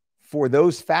for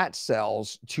those fat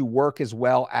cells to work as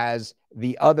well as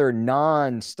the other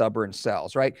non-stubborn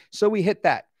cells, right? So we hit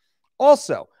that.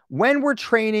 Also, when we're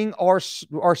training, our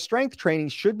strength training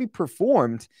should be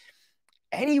performed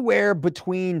anywhere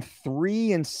between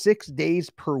 3 and 6 days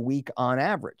per week on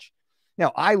average.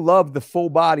 Now, I love the full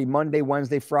body Monday,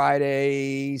 Wednesday,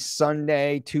 Friday,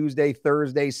 Sunday, Tuesday,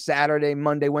 Thursday, Saturday,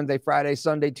 Monday, Wednesday, Friday,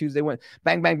 Sunday, Tuesday, Wednesday,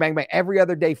 bang, bang, bang, bang, every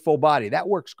other day, full body. That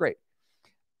works great.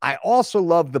 I also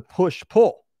love the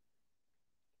push-pull.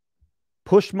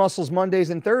 Push muscles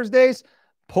Mondays and Thursdays,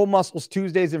 pull muscles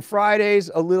Tuesdays and Fridays,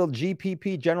 a little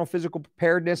GPP, general physical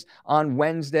preparedness, on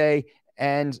Wednesday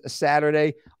and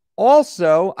Saturday.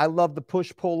 Also, I love the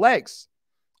push-pull legs.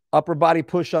 Upper body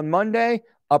push on Monday,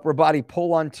 upper body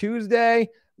pull on Tuesday,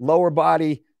 lower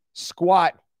body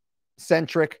squat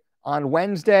centric on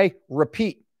Wednesday.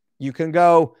 Repeat. You can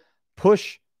go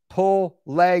push, pull,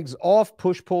 legs off,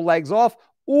 push, pull, legs off.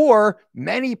 Or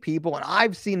many people, and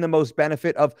I've seen the most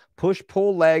benefit of push,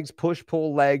 pull, legs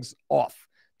off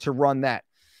to run that.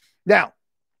 Now,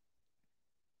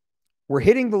 we're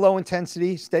hitting the low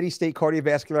intensity, steady state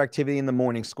cardiovascular activity in the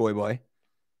morning, Skoy Boy.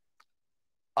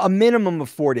 A minimum of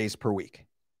 4 days per week.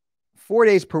 4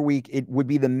 days per week, it would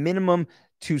be the minimum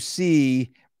to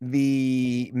see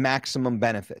the maximum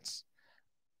benefits.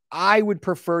 I would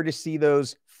prefer to see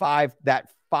those 5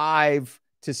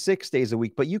 to 6 days a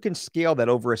week, but you can scale that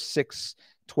over a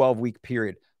 12-week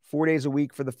period. 4 days a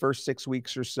week for the first 6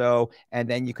 weeks or so, and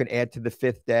then you can add to the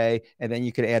 5th day, and then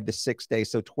you can add the 6th day.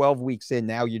 So 12 weeks in,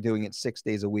 now you're doing it 6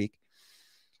 days a week.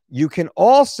 You can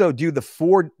also do the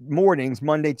 4 mornings,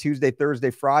 Monday, Tuesday, Thursday,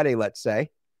 Friday, let's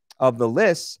say, of the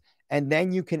list, and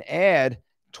then you can add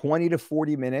 20 to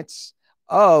 40 minutes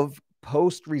of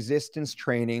post-resistance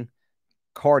training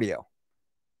cardio.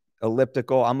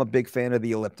 Elliptical. I'm a big fan of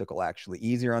the elliptical, actually.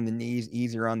 Easier on the knees,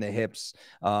 easier on the hips.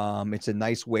 It's a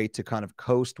nice way to kind of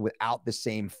coast without the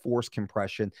same force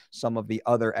compression some of the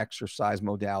other exercise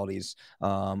modalities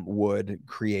would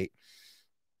create.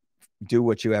 Do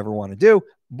what you ever want to do.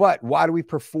 But why do we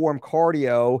perform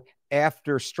cardio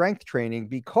after strength training?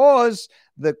 Because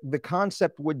the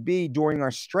concept would be, during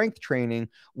our strength training,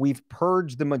 we've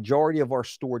purged the majority of our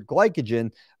stored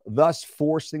glycogen, thus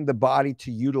forcing the body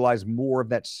to utilize more of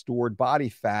that stored body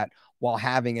fat while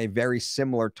having a very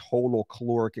similar total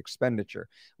caloric expenditure,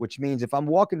 which means if I'm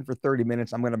walking for 30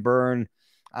 minutes, I'm going to burn,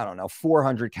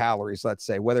 400 calories, let's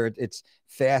say, whether it's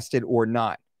fasted or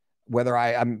not, whether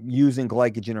I'm using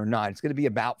glycogen or not. It's going to be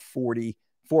about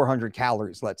 400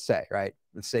 calories, let's say, right?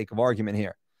 For the sake of argument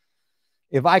here.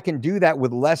 If I can do that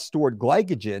with less stored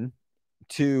glycogen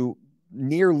to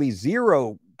nearly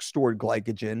zero stored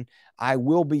glycogen, I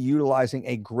will be utilizing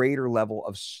a greater level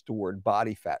of stored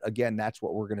body fat. Again, that's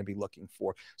what we're going to be looking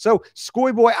for. So,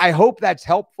 Skoy Boy, I hope that's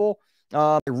helpful.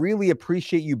 I really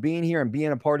appreciate you being here and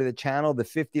being a part of the channel. The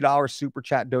 $50 super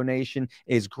chat donation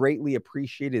is greatly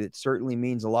appreciated. It certainly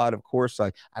means a lot. Of course,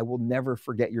 I will never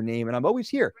forget your name, and I'm always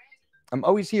here. I'm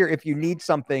always here if you need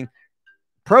something.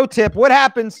 Pro tip: what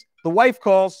happens? The wife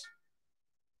calls.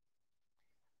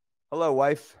 Hello,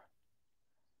 wife.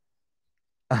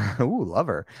 Ooh, love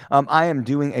her. I am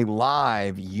doing a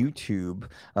live YouTube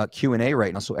Q&A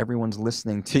right now, so everyone's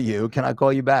listening to you. Can I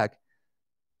call you back?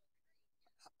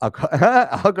 I'll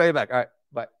call you back. All right,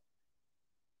 bye.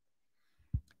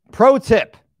 Pro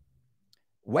tip: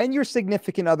 when your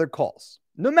significant other calls,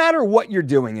 no matter what you're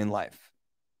doing in life,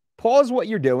 pause what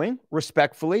you're doing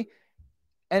respectfully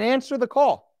and answer the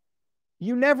call.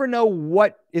 You never know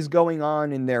what is going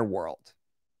on in their world,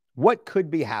 what could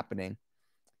be happening.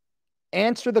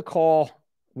 Answer the call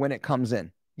when it comes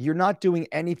in. You're not doing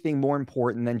anything more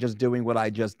important than just doing what I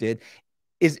just did.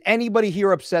 Is anybody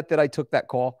here upset that I took that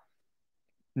call?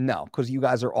 No, because you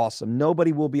guys are awesome.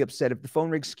 Nobody will be upset if the phone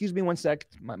rings. Excuse me one sec.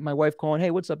 My wife calling.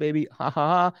 Hey, what's up, baby? Ha, ha,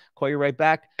 ha. Call you right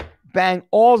back. Bang.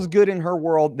 All's good in her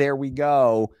world. There we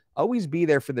go. Always be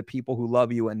there for the people who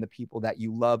love you and the people that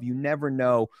you love. You never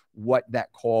know what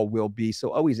that call will be.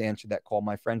 So always answer that call,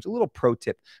 my friends. A little pro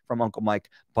tip from Uncle Mike,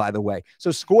 by the way.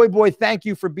 So Skoy Boy, thank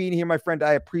you for being here, my friend.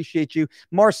 I appreciate you.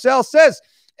 Marcel says,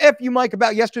 F you, Mike,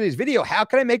 about yesterday's video. How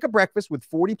can I make a breakfast with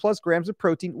 40 plus grams of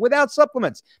protein without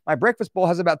supplements? My breakfast bowl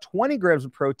has about 20 grams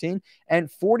of protein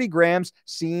and 40 grams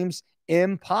seems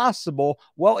impossible.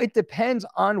 Well, it depends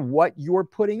on what you're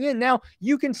putting in. Now,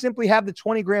 you can simply have the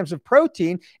 20 grams of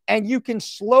protein and you can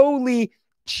slowly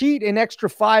cheat an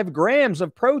extra 5 grams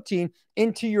of protein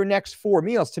into your next 4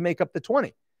 meals to make up the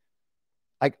 20.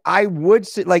 Like I would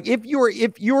say, like if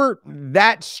you're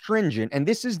that stringent, and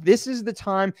this is the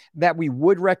time that we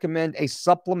would recommend a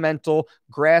supplemental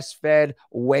grass-fed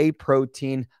whey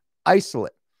protein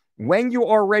isolate. When you're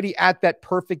already at that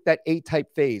perfect, that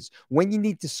A-type phase, when you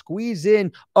need to squeeze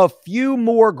in a few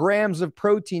more grams of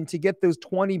protein to get those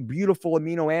 20 beautiful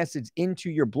amino acids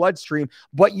into your bloodstream,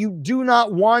 but you do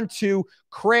not want to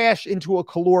crash into a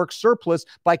caloric surplus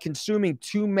by consuming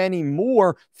too many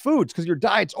more foods because your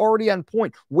diet's already on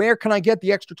point. Where can I get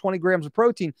the extra 20 grams of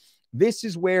protein? This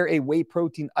is where a whey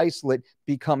protein isolate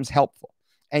becomes helpful.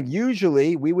 And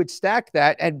usually we would stack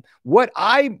that. And what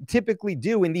I typically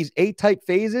do in these A-type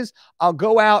phases, I'll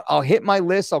go out, I'll hit my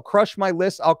list, I'll crush my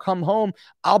list, I'll come home,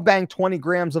 I'll bang 20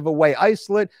 grams of a whey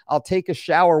isolate, I'll take a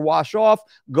shower, wash off,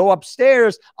 go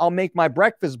upstairs, I'll make my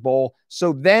breakfast bowl.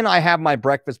 So then I have my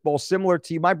breakfast bowl similar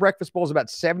to you. My breakfast bowl is about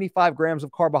 75 grams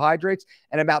of carbohydrates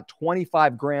and about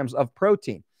 25 grams of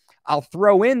protein. I'll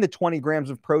throw in the 20 grams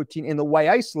of protein in the whey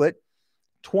isolate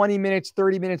 20 minutes,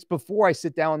 30 minutes before I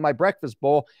sit down with my breakfast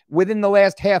bowl. Within the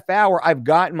last half hour, I've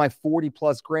gotten my 40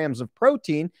 plus grams of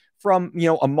protein from,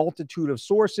 a multitude of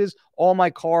sources, all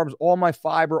my carbs, all my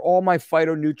fiber, all my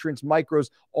phytonutrients, micros,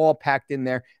 all packed in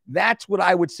there. That's what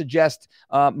I would suggest,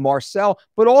 Marcel.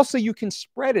 But also you can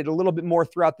spread it a little bit more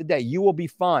throughout the day. You will be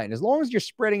fine. As long as you're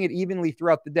spreading it evenly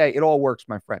throughout the day, it all works,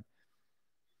 my friend.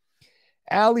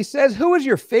 Ali says, who is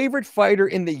your favorite fighter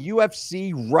in the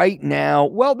UFC right now?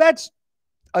 Well, that's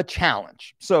a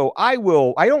challenge. So I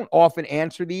don't often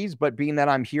answer these, but being that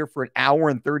I'm here for an hour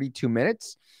and 32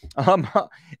 minutes and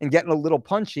getting a little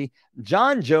punchy,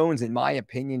 John Jones, in my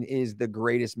opinion, is the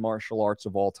greatest martial artist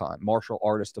of all time.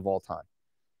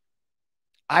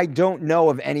 I don't know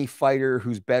of any fighter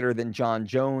who's better than John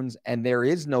Jones, and there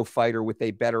is no fighter with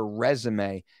a better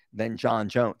resume than John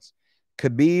Jones.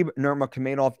 Khabib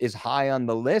Nurmagomedov is high on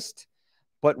the list,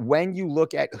 but when you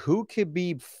look at who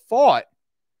Khabib fought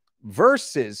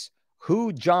versus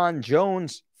who John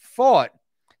Jones fought,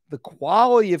 the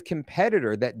quality of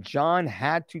competitor that John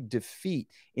had to defeat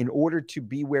in order to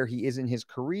be where he is in his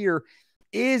career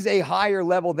is a higher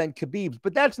level than Khabib's.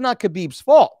 But that's not Khabib's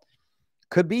fault.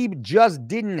 Khabib just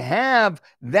didn't have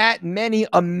that many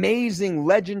amazing,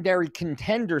 legendary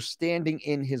contenders standing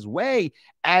in his way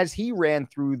as he ran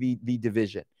through the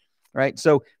division, right?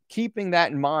 So keeping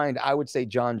that in mind, I would say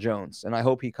John Jones, and I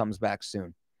hope he comes back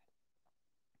soon.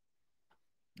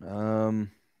 The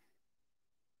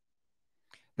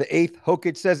eighth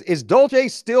Hokage says, is Dolce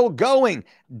still going?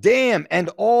 Damn, and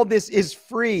all this is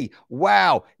free.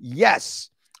 Wow. Yes,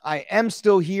 I am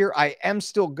still here. I am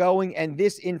still going, and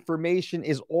this information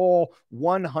is all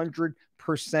 100%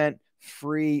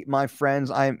 free, my friends.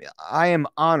 I am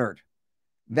honored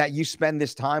that you spend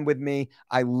this time with me.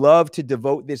 I love to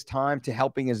devote this time to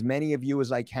helping as many of you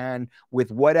as I can with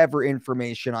whatever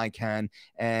information I can.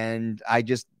 And I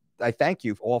thank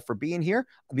you all for being here.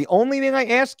 The only thing I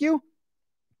ask you,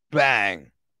 bang,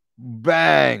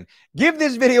 give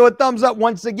this video a thumbs up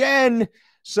once again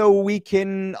so we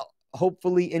can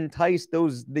hopefully entice the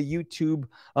YouTube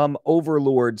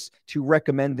overlords to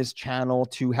recommend this channel,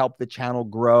 to help the channel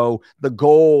grow. The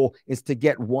goal is to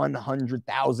get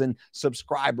 100,000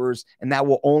 subscribers, and that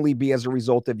will only be as a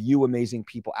result of you amazing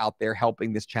people out there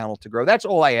helping this channel to grow. That's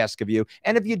all I ask of you.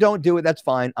 And if you don't do it, that's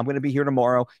fine. I'm going to be here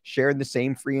tomorrow sharing the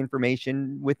same free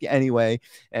information with you anyway.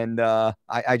 And I'm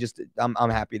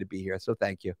happy to be here. So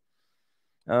thank you.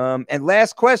 And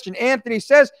last question, Anthony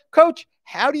says, Coach,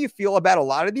 how do you feel about a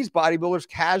lot of these bodybuilders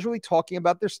casually talking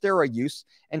about their steroid use,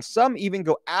 and some even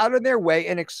go out of their way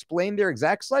and explain their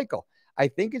exact cycle? I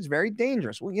think it's very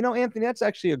dangerous. Well, Anthony, that's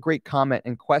actually a great comment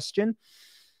and question.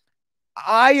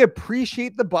 I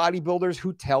appreciate the bodybuilders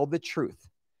who tell the truth,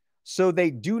 so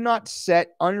they do not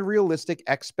set unrealistic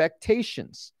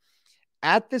expectations.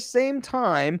 At the same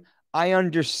time, I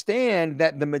understand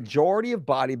that the majority of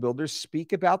bodybuilders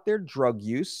speak about their drug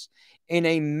use in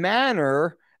a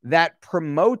manner that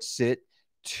promotes it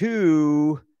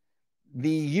to the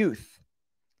youth,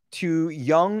 to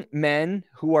young men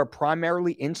who are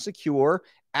primarily insecure,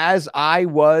 as I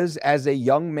was as a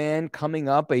young man coming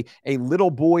up, a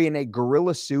little boy in a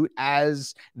gorilla suit,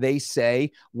 as they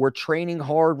say. We're training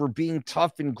hard, we're being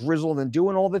tough and grizzled and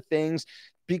doing all the things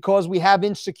because we have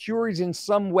insecurities in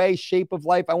some way, shape of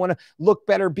life. I want to look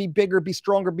better, be bigger, be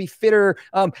stronger, be fitter,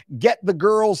 get the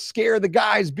girls, scare the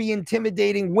guys, be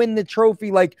intimidating, win the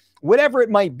trophy, like whatever it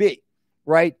might be,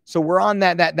 right? So we're on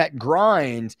that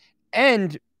grind,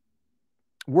 and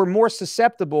we're more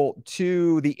susceptible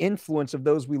to the influence of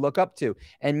those we look up to.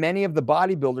 And many of the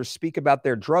bodybuilders speak about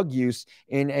their drug use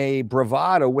in a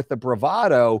bravado, with a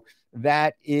bravado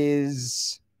that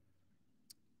is,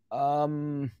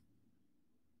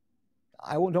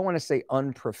 I don't want to say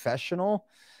unprofessional,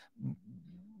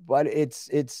 but it's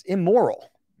immoral.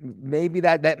 Maybe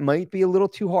that might be a little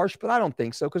too harsh, but I don't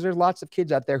think so, because there's lots of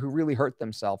kids out there who really hurt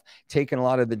themselves taking a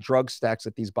lot of the drug stacks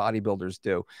that these bodybuilders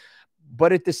do.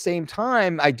 But at the same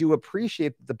time, I do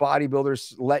appreciate that the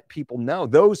bodybuilders let people know,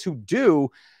 those who do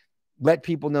let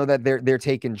people know that they're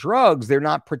taking drugs. They're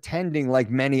not pretending like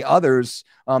many others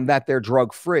that they're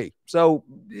drug free. So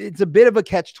it's a bit of a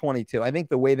catch-22. I think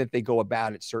the way that they go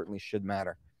about it certainly should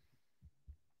matter.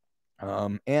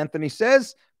 Anthony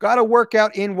says, got a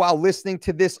workout in while listening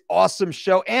to this awesome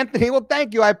show. Anthony, well,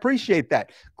 thank you. I appreciate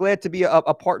that. Glad to be a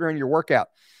partner in your workout.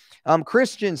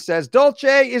 Christian says,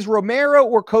 Dolce, is Romero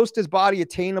or Costa's body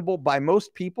attainable by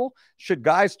most people? Should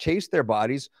guys chase their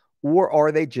bodies, or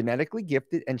are they genetically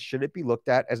gifted, and should it be looked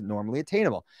at as normally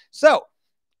attainable? So,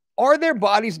 are their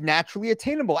bodies naturally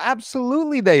attainable?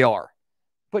 Absolutely they are,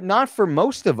 but not for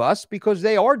most of us, because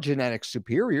they are genetic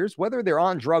superiors. Whether they're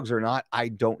on drugs or not, I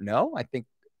don't know. I think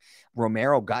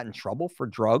Romero got in trouble for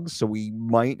drugs, so we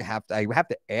might have to, I have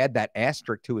to add that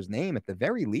asterisk to his name at the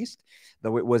very least,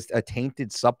 though it was a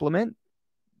tainted supplement,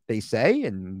 they say,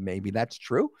 and maybe that's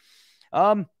true.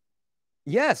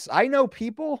 Yes, I know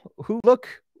people who look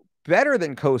better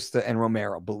than Costa and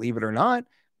Romero, believe it or not.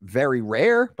 Very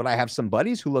rare, but I have some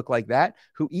buddies who look like that,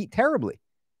 who eat terribly.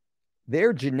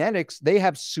 Their genetics, they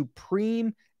have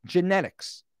supreme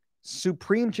genetics.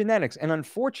 And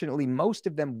unfortunately, most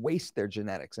of them waste their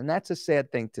genetics, and that's a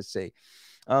sad thing to see.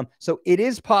 So it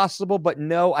is possible, but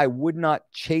no, I would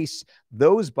not chase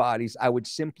those bodies. I would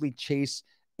simply chase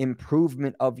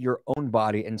improvement of your own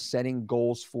body and setting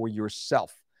goals for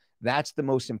yourself. That's the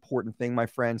most important thing, my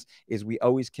friends, is we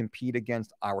always compete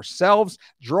against ourselves.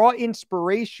 Draw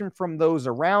inspiration from those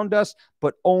around us,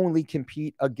 but only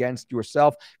compete against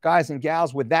yourself. Guys and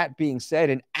gals, with that being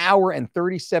said, an hour and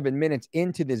 37 minutes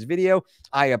into this video,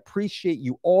 I appreciate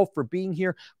you all for being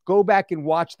here. Go back and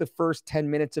watch the first 10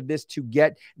 minutes of this to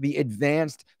get the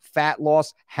advanced fat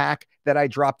loss hack that I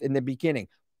dropped in the beginning.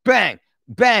 Bang!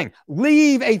 Bang,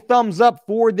 leave a thumbs up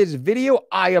for this video.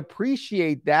 I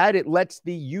appreciate that. It lets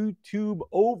the YouTube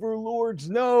overlords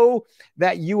know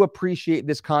that you appreciate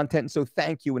this content. So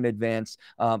thank you in advance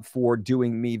for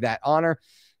doing me that honor.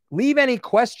 Leave any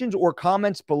questions or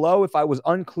comments below if I was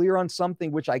unclear on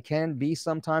something, which I can be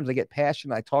sometimes. I get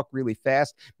passionate. I talk really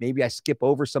fast. Maybe I skip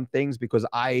over some things because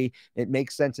it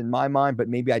makes sense in my mind, but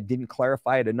maybe I didn't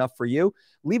clarify it enough for you.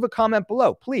 Leave a comment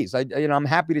below, please. I'm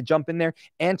happy to jump in there,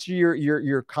 answer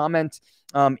your comment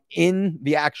in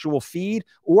the actual feed,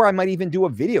 or I might even do a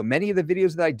video. Many of the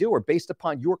videos that I do are based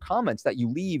upon your comments that you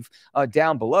leave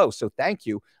down below. So thank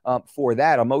you for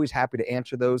that. I'm always happy to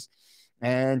answer those.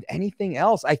 And anything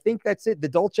else, I think that's it.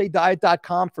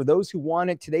 TheDolceDiet.com. For those who want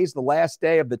it, today's the last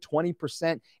day of the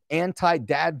 20%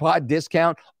 anti-dad bod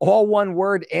discount. All one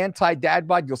word, anti-dad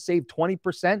bod. You'll save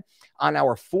 20% on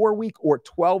our 4-week or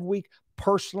 12-week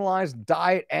personalized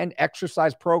diet and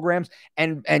exercise programs.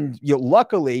 And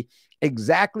luckily,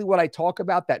 exactly what I talk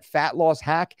about, that fat loss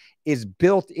hack, is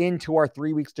built into our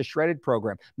 3 weeks to shredded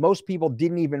program. Most people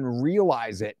didn't even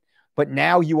realize it, but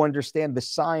now you understand the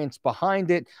science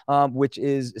behind it, which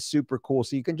is super cool.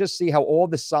 So you can just see how all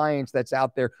the science that's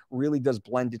out there really does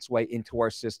blend its way into our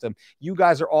system. You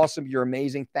guys are awesome. You're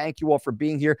amazing. Thank you all for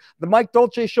being here. The Mike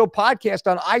Dolce Show podcast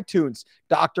on iTunes.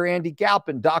 Dr. Andy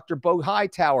Galpin, Dr. Bo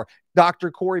Hightower, Dr.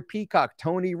 Corey Peacock,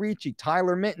 Tony Ricci,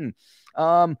 Tyler Minton.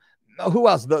 Who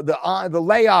else? The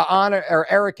Leah, Anna, or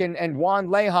Eric and Juan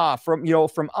Leha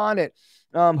from On It.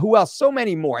 Who else? So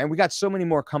many more. And we got so many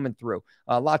more coming through.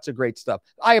 Lots of great stuff.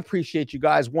 I appreciate you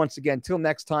guys once again. Till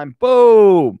next time.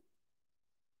 Boom.